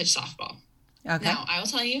slow pitch softball. Okay. Now, I will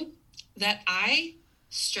tell you that I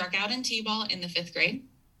struck out in t-ball in the 5th grade.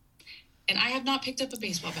 And I have not picked up a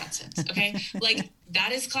baseball bat since, okay?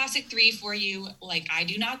 That is classic 3 for you. I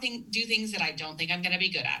do not do things that I don't think I'm going to be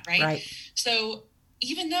good at, right? Right. So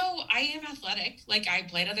even though I am athletic, I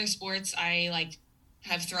played other sports, I,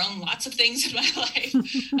 have thrown lots of things in my life,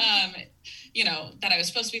 that I was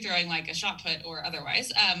supposed to be throwing, a shot put or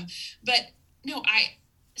otherwise. But no,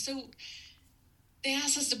 so they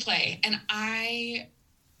asked us to play, and I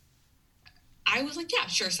was like, yeah,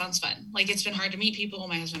 sure, sounds fun. It's been hard to meet people.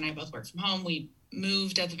 My husband and I both work from home. We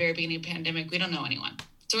moved at the very beginning of the pandemic. We don't know anyone.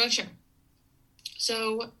 So we're like, sure.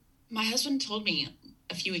 So my husband told me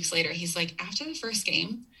a few weeks later, he's like, after the first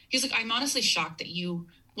game, he's like, I'm honestly shocked that you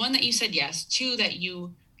said yes, 2, that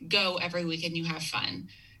you go every week and you have fun,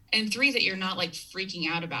 and 3, that you're not freaking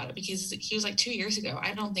out about it, because he was like, 2 years ago,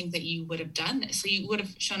 I don't think that you would have done this. So you would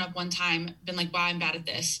have shown up one time, been like, wow, I'm bad at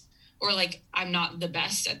this. Or I'm not the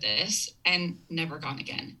best at this, and never gone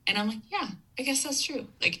again. And I'm like, yeah, I guess that's true.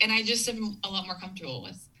 And I just am a lot more comfortable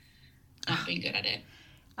with not being good at it.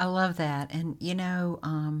 I love that. And,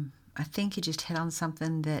 I think you just hit on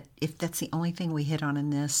something that if that's the only thing we hit on in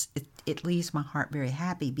this, it leaves my heart very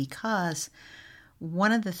happy, because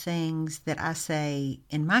one of the things that I say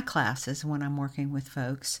in my classes when I'm working with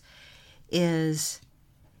folks is,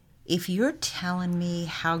 if you're telling me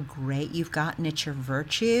how great you've gotten at your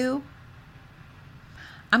virtue,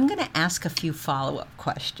 I'm going to ask a few follow-up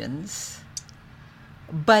questions.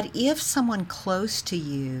 But if someone close to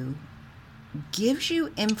you gives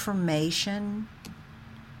you information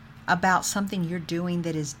about something you're doing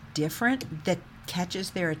that is different, that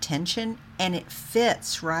catches their attention, and it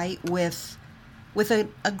fits right with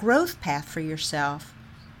a growth path for yourself,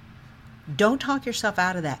 don't talk yourself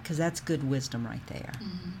out of that, because that's good wisdom right there.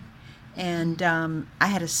 Mm-hmm. And I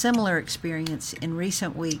had a similar experience in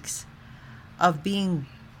recent weeks of being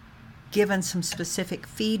given some specific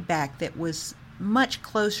feedback that was much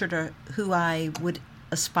closer to who I would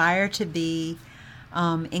aspire to be,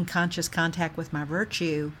 in conscious contact with my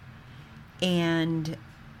virtue. And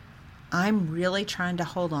I'm really trying to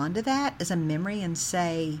hold on to that as a memory and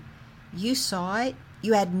say, you saw it.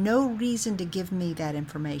 You had no reason to give me that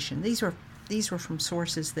information. These were from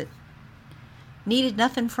sources that needed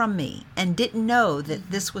nothing from me and didn't know that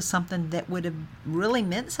this was something that would have really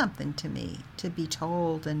meant something to me to be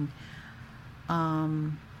told. And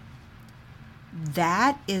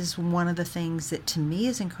that is one of the things that to me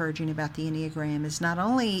is encouraging about the Enneagram, is not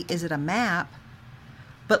only is it a map,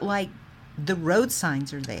 but like the road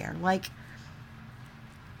signs are there. Like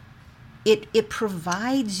it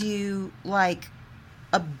provides you like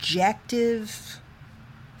objective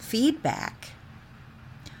feedback.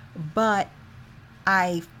 But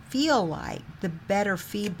I feel like the better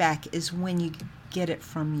feedback is when you get it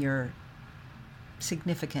from your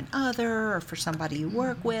significant other, or for somebody you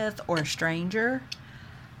work with, or a stranger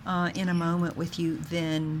in a moment with you,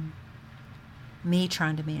 than me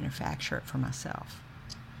trying to manufacture it for myself.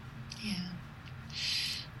 Yeah.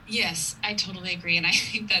 Yes, I totally agree. And I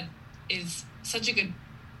think that is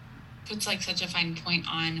puts like such a fine point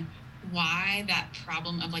on why that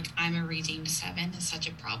problem of like, I'm a redeemed 7 is such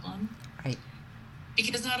a problem. Right.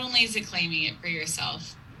 Because not only is it claiming it for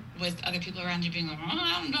yourself, with other people around you being like, oh,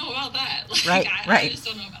 I don't know about that. Like, I just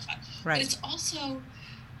don't know about that. Right. But it's also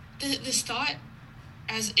this thought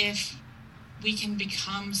as if we can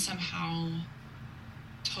become somehow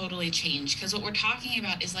totally changed. Because what we're talking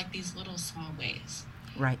about is like these little small ways.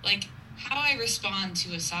 Right. Like how I respond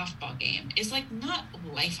to a softball game is like not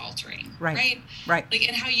life altering. Right. Like,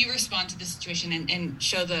 and how you respond to the situation and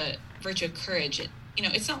show the virtue of courage.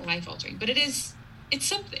 It's not life altering, but it's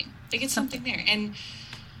something. Like it's something there. And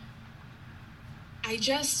I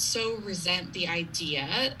just so resent the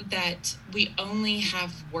idea that we only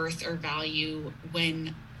have worth or value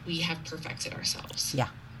when we have perfected ourselves. Yeah.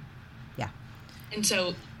 And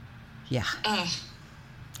so, yeah. I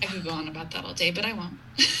could go on about that all day, but I won't.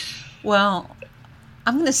 Well,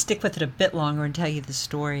 I'm going to stick with it a bit longer and tell you the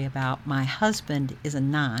story about my husband is a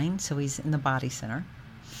 9, so he's in the body center.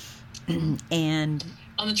 And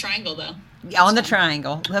on the triangle, though. Yeah, on the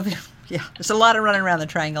triangle. Yeah, there's a lot of running around the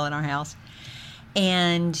triangle in our house.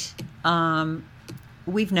 And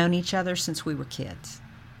we've known each other since we were kids.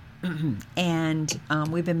 And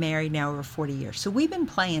we've been married now over 40 years. So we've been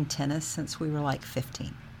playing tennis since we were like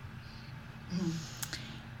 15.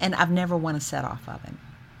 And I've never won a set off of him.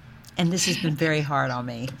 And this has been very hard on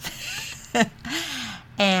me.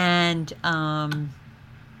 And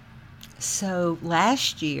so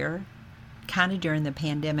last year, kind of during the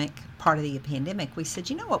part of the pandemic, we said,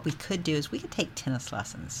 you know what we could do is we could take tennis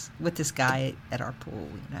lessons with this guy at our pool,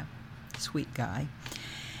 sweet guy.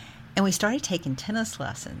 And we started taking tennis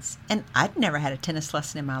lessons. And I'd never had a tennis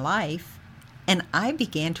lesson in my life. And I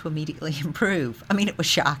began to immediately improve. I mean, it was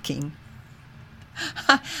shocking.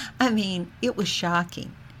 It was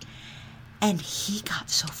shocking. And he got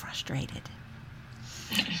so frustrated.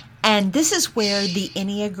 And this is where the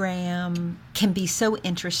Enneagram can be so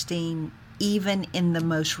interesting, even in the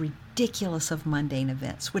most ridiculous of mundane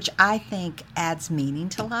events, which I think adds meaning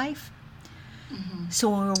to life. Mm-hmm. So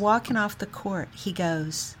when we were walking off the court, he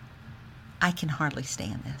goes, I can hardly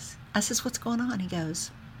stand this. I says, what's going on? He goes,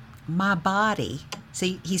 my body,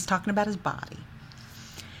 see, he's talking about his body.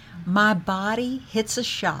 My body hits a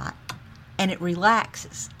shot and it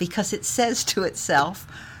relaxes because it says to itself,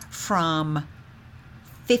 from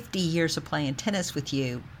 50 years of playing tennis with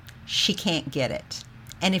you, she can't get it.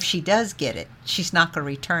 And if she does get it, she's not going to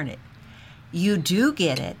return it. You do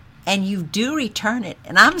get it, and you do return it.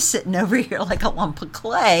 And I'm sitting over here like a lump of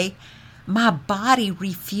clay. My body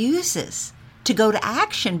refuses to go to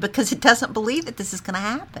action because it doesn't believe that this is going to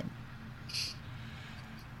happen.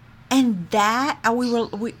 And that, I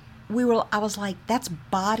was like, that's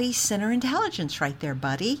body center intelligence right there,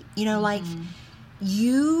 buddy. Like,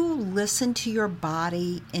 you listen to your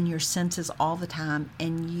body and your senses all the time,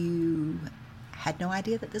 and you had no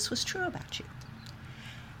idea that this was true about you.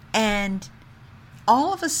 And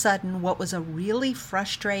all of a sudden, what was a really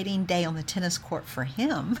frustrating day on the tennis court for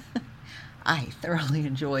him, I thoroughly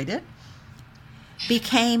enjoyed it.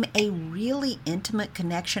 Became a really intimate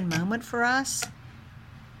connection moment for us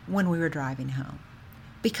when we were driving home.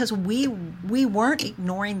 Because we weren't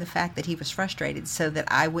ignoring the fact that he was frustrated so that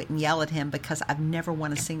I wouldn't yell at him because I've never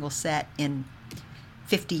won a single set in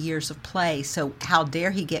 50 years of play. So how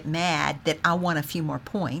dare he get mad that I won a few more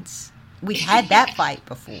points? We've had that fight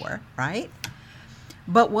before, right?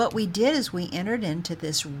 But what we did is we entered into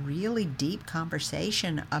this really deep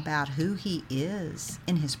conversation about who he is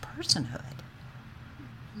in his personhood.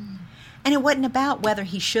 And it wasn't about whether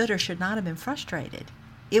he should or should not have been frustrated.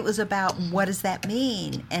 It was about what does that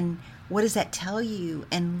mean and what does that tell you,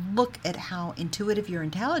 and look at how intuitive your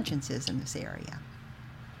intelligence is in this area.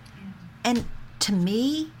 And to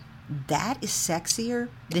me, that is sexier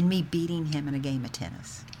than me beating him in a game of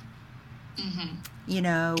tennis. You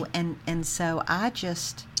know, and so I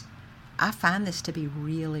find this to be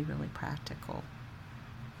really, really practical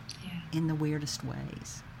in the weirdest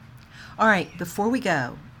ways. All right, before we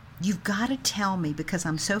go, you've got to tell me, because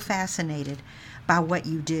I'm so fascinated by what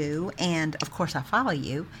you do, and of course I follow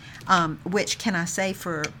you, which, can I say,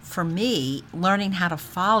 for me, learning how to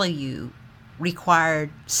follow you required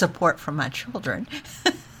support from my children.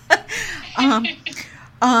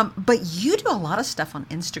 But you do a lot of stuff on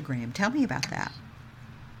Instagram. Tell me about that.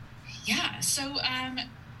 Yeah, so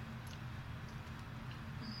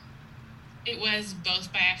it was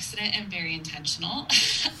both by accident and very intentional.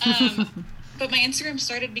 But my Instagram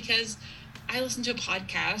started because I listened to a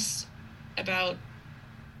podcast about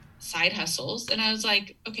side hustles, and I was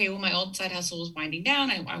like, okay, well, my old side hustle was winding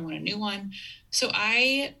down. I want a new one. So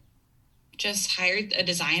I just hired a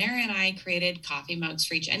designer and I created coffee mugs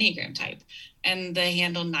for each Enneagram type. And the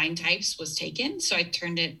handle 9 types was taken. So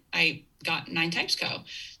I got 9 types co.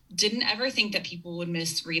 Didn't ever think that people would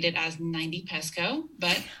misread it as 90 pesco,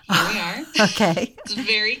 but here we are. Okay. It's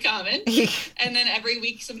very common. And then every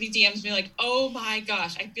week somebody DMs me like, oh my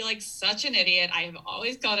gosh, I feel like such an idiot. I have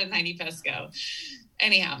always called it 90 pesco.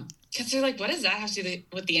 Anyhow, because they're like, what does that have to do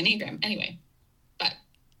with the Enneagram? Anyway,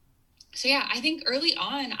 so yeah, I think early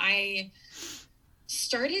on I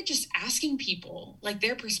started just asking people like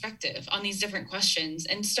their perspective on these different questions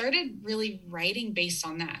and started really writing based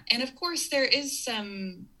on that. And of course there is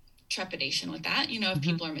some trepidation with that, you know, if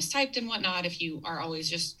people are mistyped and whatnot, if you are always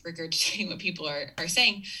just regurgitating what people are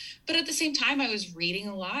saying. But at the same time, I was reading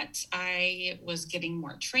a lot. I was getting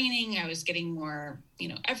more training. I was getting more, you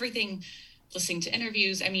know, everything, listening to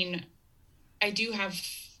interviews. I mean, I do have,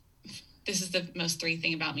 this is the most 3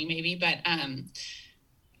 thing about me maybe, but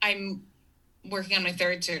I'm working on my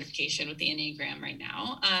 3rd certification with the Enneagram right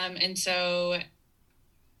now. And so,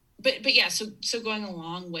 but yeah, so going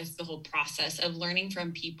along with the whole process of learning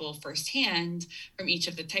from people firsthand, from each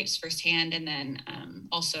of the types firsthand, and then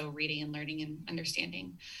also reading and learning and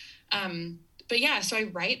understanding. But yeah, so I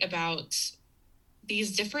write about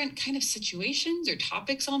these different kind of situations or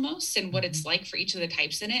topics almost, and what it's like for each of the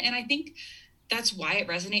types in it. And I think that's why it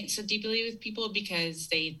resonates so deeply with people, because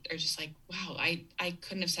they are just like, wow, I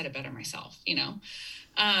couldn't have said it better myself, you know?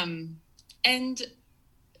 And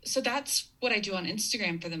so that's what I do on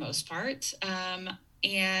Instagram for the most part.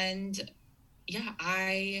 And yeah,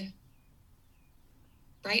 I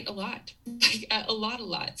write a lot, like a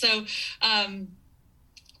lot. So,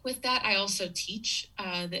 with that, I also teach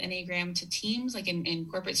the Enneagram to teams, like in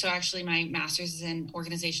corporate. So actually my master's is in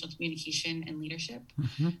organizational communication and leadership.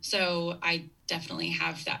 So I definitely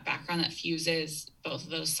have that background that fuses both of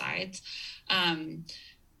those sides.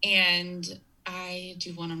 And I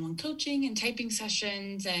do one-on-one coaching and typing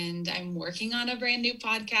sessions, and I'm working on a brand new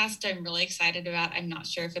podcast I'm really excited about. I'm not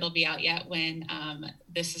sure if it'll be out yet when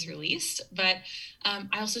this is released, but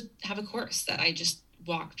I also have a course that I just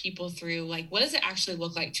walk people through, like, what does it actually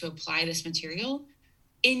look like to apply this material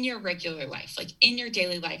in your regular life, like in your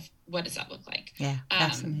daily life? What does that look like? Yeah,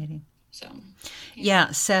 fascinating. So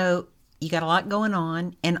so you got a lot going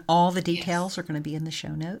on, and all the details are going to be in the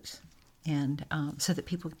show notes, and so that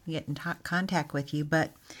people can get in contact with you.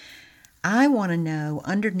 But I want to know,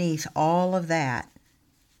 underneath all of that,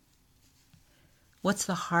 what's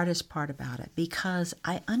the hardest part about it? Because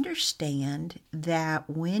I understand that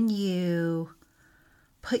when you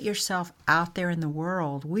put yourself out there in the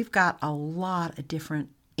world, we've got a lot of different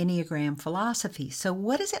Enneagram philosophies. So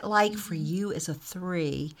what is it like for you as a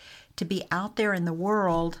 3 to be out there in the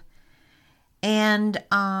world? And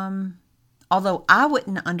although I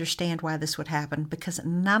wouldn't understand why this would happen, because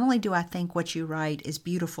not only do I think what you write is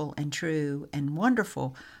beautiful and true and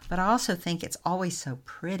wonderful, but I also think it's always so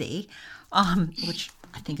pretty, which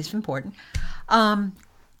I think is important,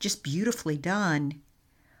 just beautifully done.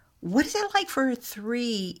 What is it like for a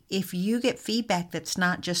 3 if you get feedback that's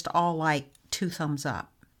not just all like 2 thumbs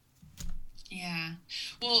up? Yeah.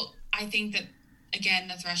 Well, I think that, again,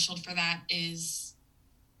 the threshold for that is,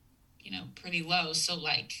 pretty low. So,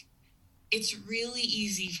 like, it's really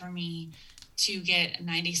easy for me to get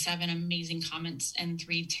 97 amazing comments and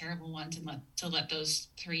 3 terrible ones and let those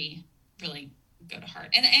 3 really go to heart.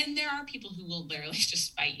 And there are people who will literally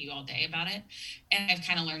just fight you all day about it. And I've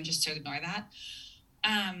kind of learned just to ignore that.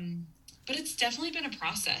 But it's definitely been a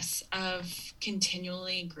process of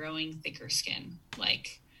continually growing thicker skin,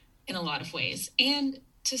 like in a lot of ways. And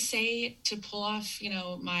to pull off,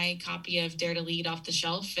 my copy of Dare to Lead off the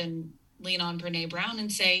shelf and lean on Brene Brown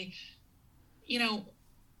and say,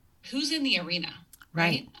 who's in the arena,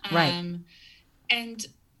 right? Right. And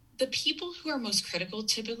the people who are most critical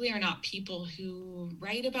typically are not people who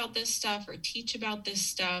write about this stuff or teach about this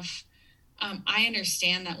stuff. I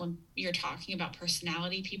understand that when you're talking about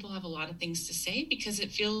personality, people have a lot of things to say because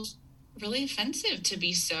it feels really offensive to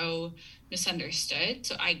be so misunderstood.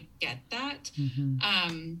 So I get that.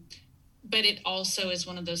 Mm-hmm. But it also is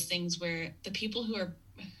one of those things where the people who are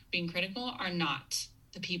being critical are not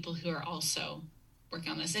the people who are also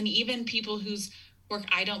working on this. And even people whose work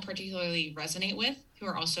I don't particularly resonate with, who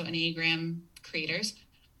are also Enneagram creators,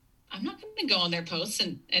 I'm not going to go on their posts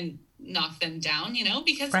and knock them down,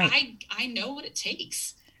 because right. I know what it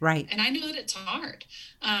takes. Right. And I know that it's hard.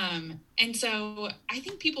 And so I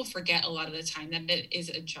think people forget a lot of the time that it is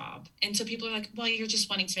a job. And so people are like, well, you're just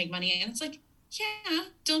wanting to make money. And it's like, yeah,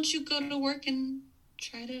 don't you go to work and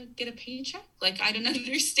try to get a paycheck? Like, I don't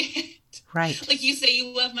understand. Right. Like, you say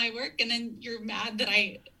you love my work and then you're mad that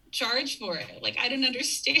I charge for it. Like, I don't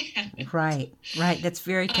understand. Right. That's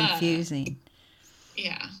very confusing.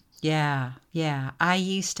 Yeah. Yeah. I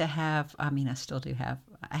used to have, I still do have,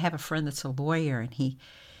 I have a friend that's a lawyer, and he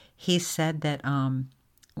said that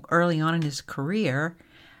early on in his career,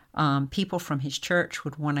 people from his church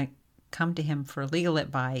would want to come to him for legal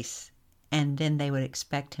advice, and then they would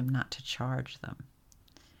expect him not to charge them.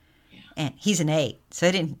 Yeah. And he's an 8, so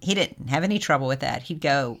he didn't have any trouble with that. He'd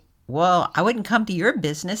go, well, I wouldn't come to your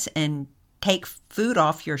business and take food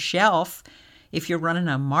off your shelf if you're running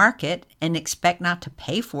a market and expect not to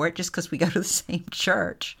pay for it just because we go to the same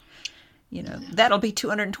church. That'll be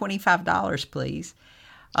 $225, please.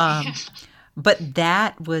 But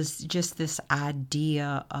that was just this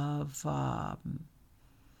idea of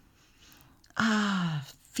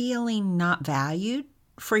feeling not valued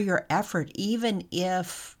for your effort, even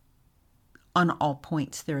if on all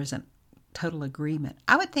points there isn't total agreement.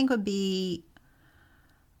 I would think would be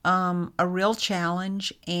a real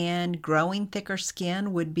challenge, and growing thicker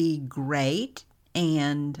skin would be great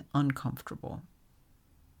and uncomfortable.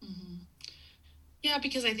 Mm-hmm. Yeah,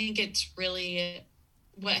 because I think it's really,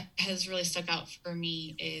 what has really stuck out for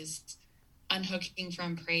me is unhooking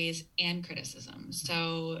from praise and criticism.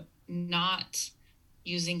 So not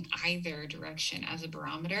using either direction as a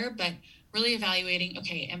barometer, but really evaluating,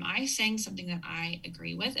 okay, am I saying something that I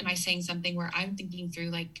agree with? Am I saying something where I'm thinking through,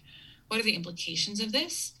 like, what are the implications of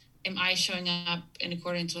this? Am I showing up in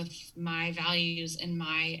accordance with my values and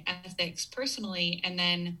my ethics personally? And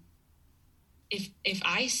then if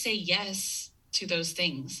I say yes to those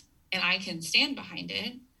things and I can stand behind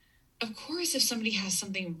it, of course, if somebody has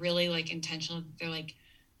something really like intentional, they're like,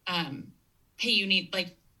 hey, you need to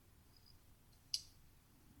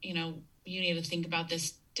think about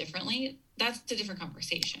this differently. That's a different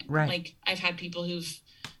conversation. Right. Like, I've had people who've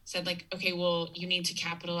said, like, okay, well, you need to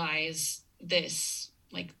capitalize this,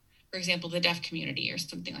 like, for example, the deaf community or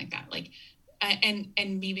something like that. Like, and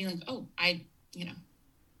me being like, oh, I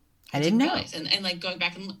didn't know. And like going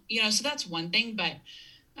back and, so that's one thing, but,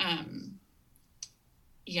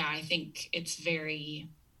 yeah, I think it's very,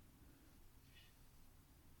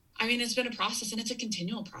 it's been a process, and it's a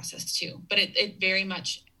continual process too, but it very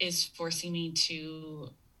much is forcing me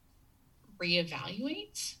to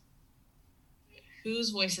reevaluate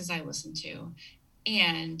whose voices I listen to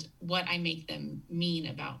and what I make them mean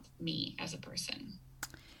about me as a person.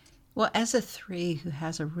 Well, as a 3 who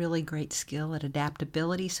has a really great skill at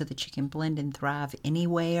adaptability so that you can blend and thrive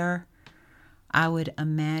anywhere, I would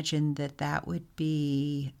imagine that would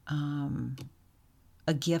be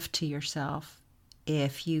a gift to yourself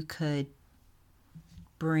if you could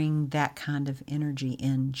bring that kind of energy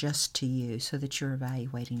in just to you so that you're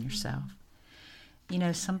evaluating yourself.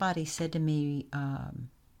 Mm-hmm. Somebody said to me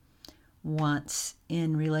once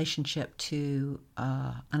in relationship to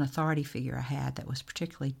an authority figure I had that was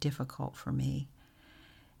particularly difficult for me,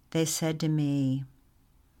 they said to me,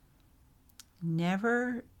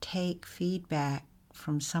 never take feedback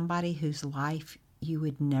from somebody whose life you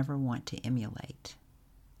would never want to emulate.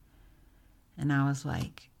 And I was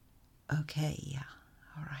like, okay, yeah,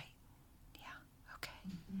 all right. Yeah, okay.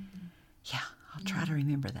 Yeah, I'll try to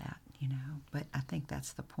remember that, but I think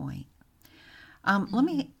that's the point.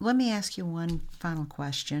 Let me ask you one final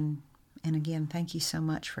question. And again, thank you so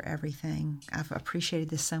much for everything. I've appreciated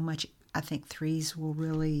this so much. I think threes will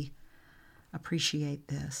really appreciate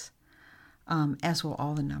this, as will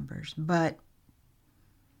all the numbers. But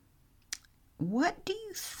what do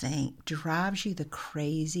you think drives you the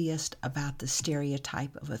craziest about the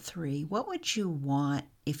stereotype of a three? What would you want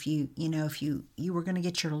if you were going to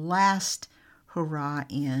get your last hurrah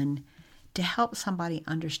in to help somebody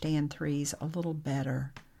understand threes a little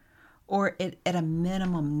better, or at a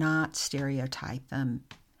minimum not stereotype them?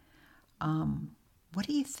 What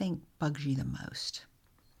do you think bugs you the most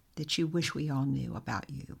that you wish we all knew about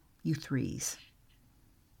you threes?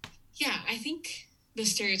 Yeah, I think the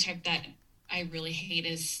stereotype that I really hate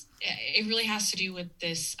is it really has to do with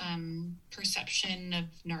this perception of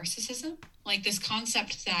narcissism, like this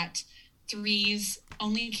concept that threes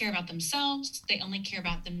only care about themselves. They only care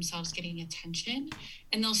about themselves getting attention,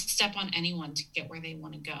 and they'll step on anyone to get where they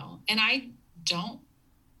want to go. And I don't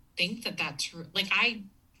think that that's true. Like, I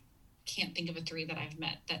can't think of a three that I've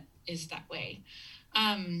met that is that way.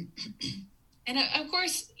 And of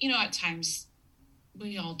course, at times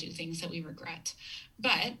we all do things that we regret,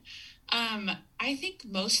 but I think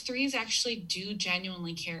most threes actually do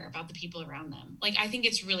genuinely care about the people around them. Like, I think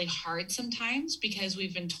it's really hard sometimes because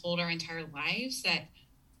we've been told our entire lives that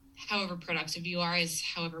however productive you are is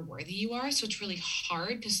however worthy you are. So it's really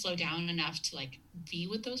hard to slow down enough to be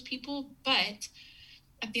with those people. But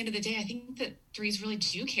at the end of the day, I think that threes really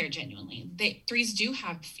do care genuinely. Threes do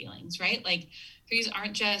have feelings, right? Like, threes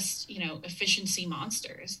aren't just, efficiency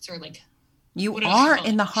monsters or you are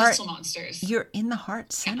in the heart monsters. You're in the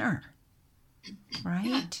heart center.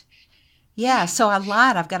 Right? Yeah. So I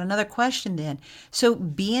lied. I've got another question then. So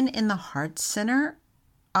being in the heart center,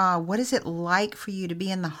 what is it like for you to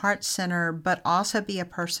be in the heart center, but also be a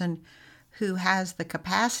person who has the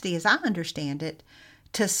capacity, as I understand it,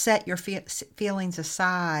 to set your feelings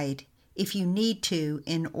aside if you need to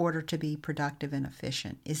in order to be productive and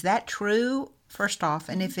efficient? Is that true, first off?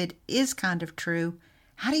 And if it is kind of true,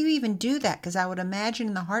 how do you even do that? Because I would imagine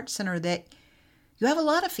in the heart center that you have a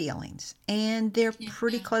lot of feelings, and they're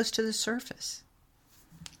pretty close to the surface.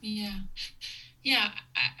 Yeah. Yeah,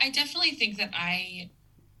 I definitely think that I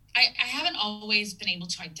haven't always been able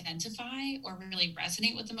to identify or really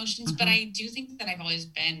resonate with emotions, but I do think that I've always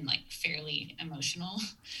been fairly emotional.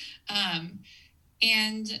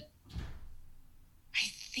 And I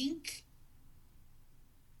think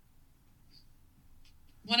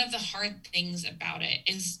one of the hard things about it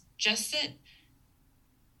is just that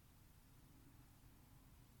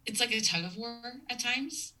it's like a tug of war at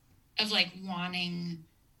times of wanting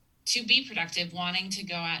to be productive, wanting to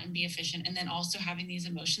go out and be efficient, and then also having these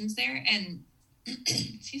emotions there. And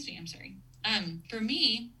excuse me, I'm sorry. For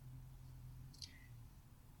me,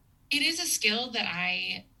 it is a skill that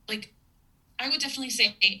I would definitely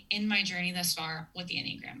say in my journey thus far with the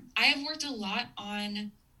Enneagram, I have worked a lot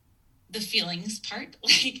on the feelings part,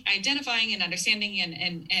 identifying and understanding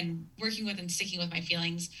and working with and sticking with my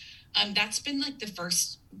feelings. That's been the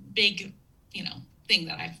first big, thing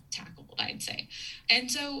that I've tackled, I'd say. And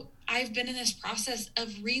so I've been in this process of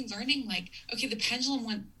relearning, okay, the pendulum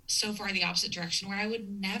went so far the opposite direction where I would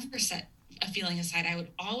never set a feeling aside. I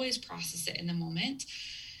would always process it in the moment,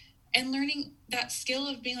 and learning that skill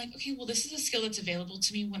of being okay, well, this is a skill that's available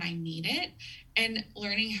to me when I need it, and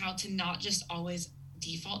learning how to not just always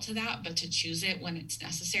default to that, but to choose it when it's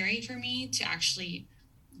necessary for me to actually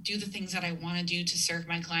do the things that I want to do to serve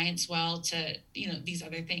my clients well, to, these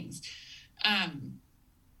other things.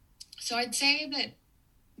 So I'd say that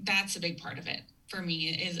that's a big part of it for me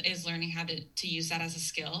is learning how to use that as a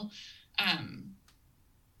skill.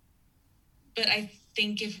 But I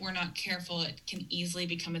think if we're not careful, it can easily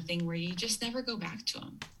become a thing where you just never go back to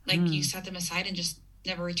them. You set them aside and just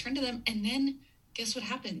never return to them. And then guess what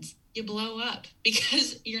happens? You blow up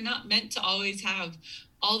because you're not meant to always have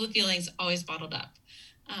all the feelings always bottled up.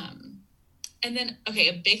 And then, okay,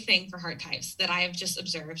 a big thing for heart types that I have just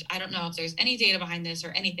observed, I don't know if there's any data behind this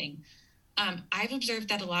or anything. I've observed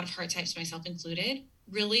that a lot of heart types, myself included,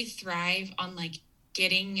 really thrive on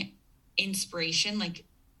getting inspiration,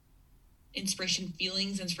 inspiration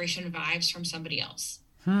feelings, inspiration vibes from somebody else.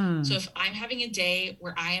 So if I'm having a day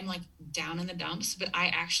where I am down in the dumps, but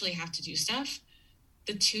I actually have to do stuff,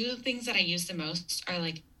 the two things that I use the most are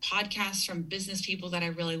podcasts from business people that I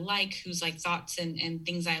really like, whose thoughts and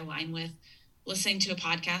things I align with, listening to a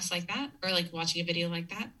podcast like that, or watching a video like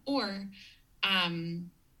that, or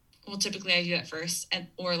well, typically I do that first,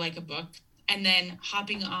 or a book. and then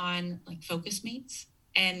hopping on like focus mates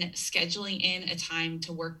and scheduling in a time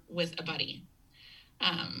to work with a buddy.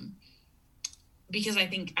 Because I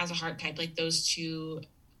think as a heart type, like those two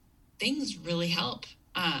things really help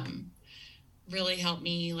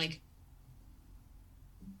me like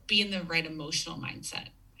be in the right emotional mindset,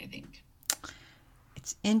 I think.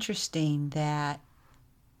 It's interesting that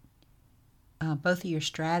both of your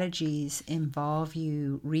strategies involve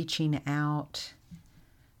you reaching out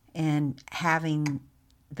and having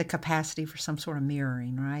the capacity for some sort of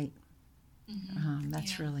mirroring, right?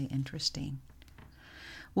 That's really interesting.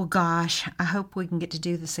 Well, gosh, I hope we can get to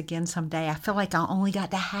do this again someday. I feel like I only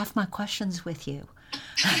got to half my questions with you.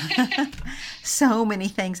 So many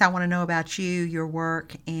things I want to know about you, your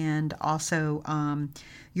work, and also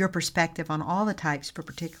your perspective on all the types, but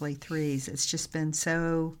particularly threes. It's just been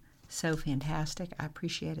so fantastic. I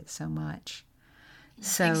appreciate it so much.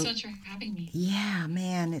 Thanks so much for having me. Yeah,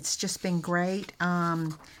 man, it's just been great.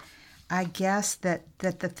 I guess that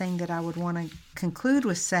the thing that I would want to conclude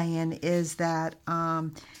with saying is that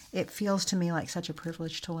it feels to me like such a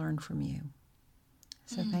privilege to learn from you.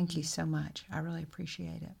 So thank you so much. I really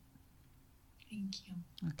appreciate it. Thank you.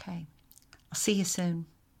 Okay. I'll see you soon.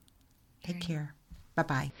 Take care.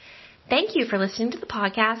 Bye-bye. Thank you for listening to the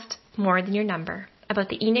podcast, More Than Your Number, about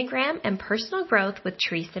the Enneagram and personal growth with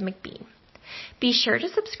Teresa McBean. Be sure to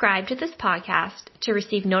subscribe to this podcast to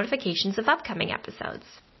receive notifications of upcoming episodes.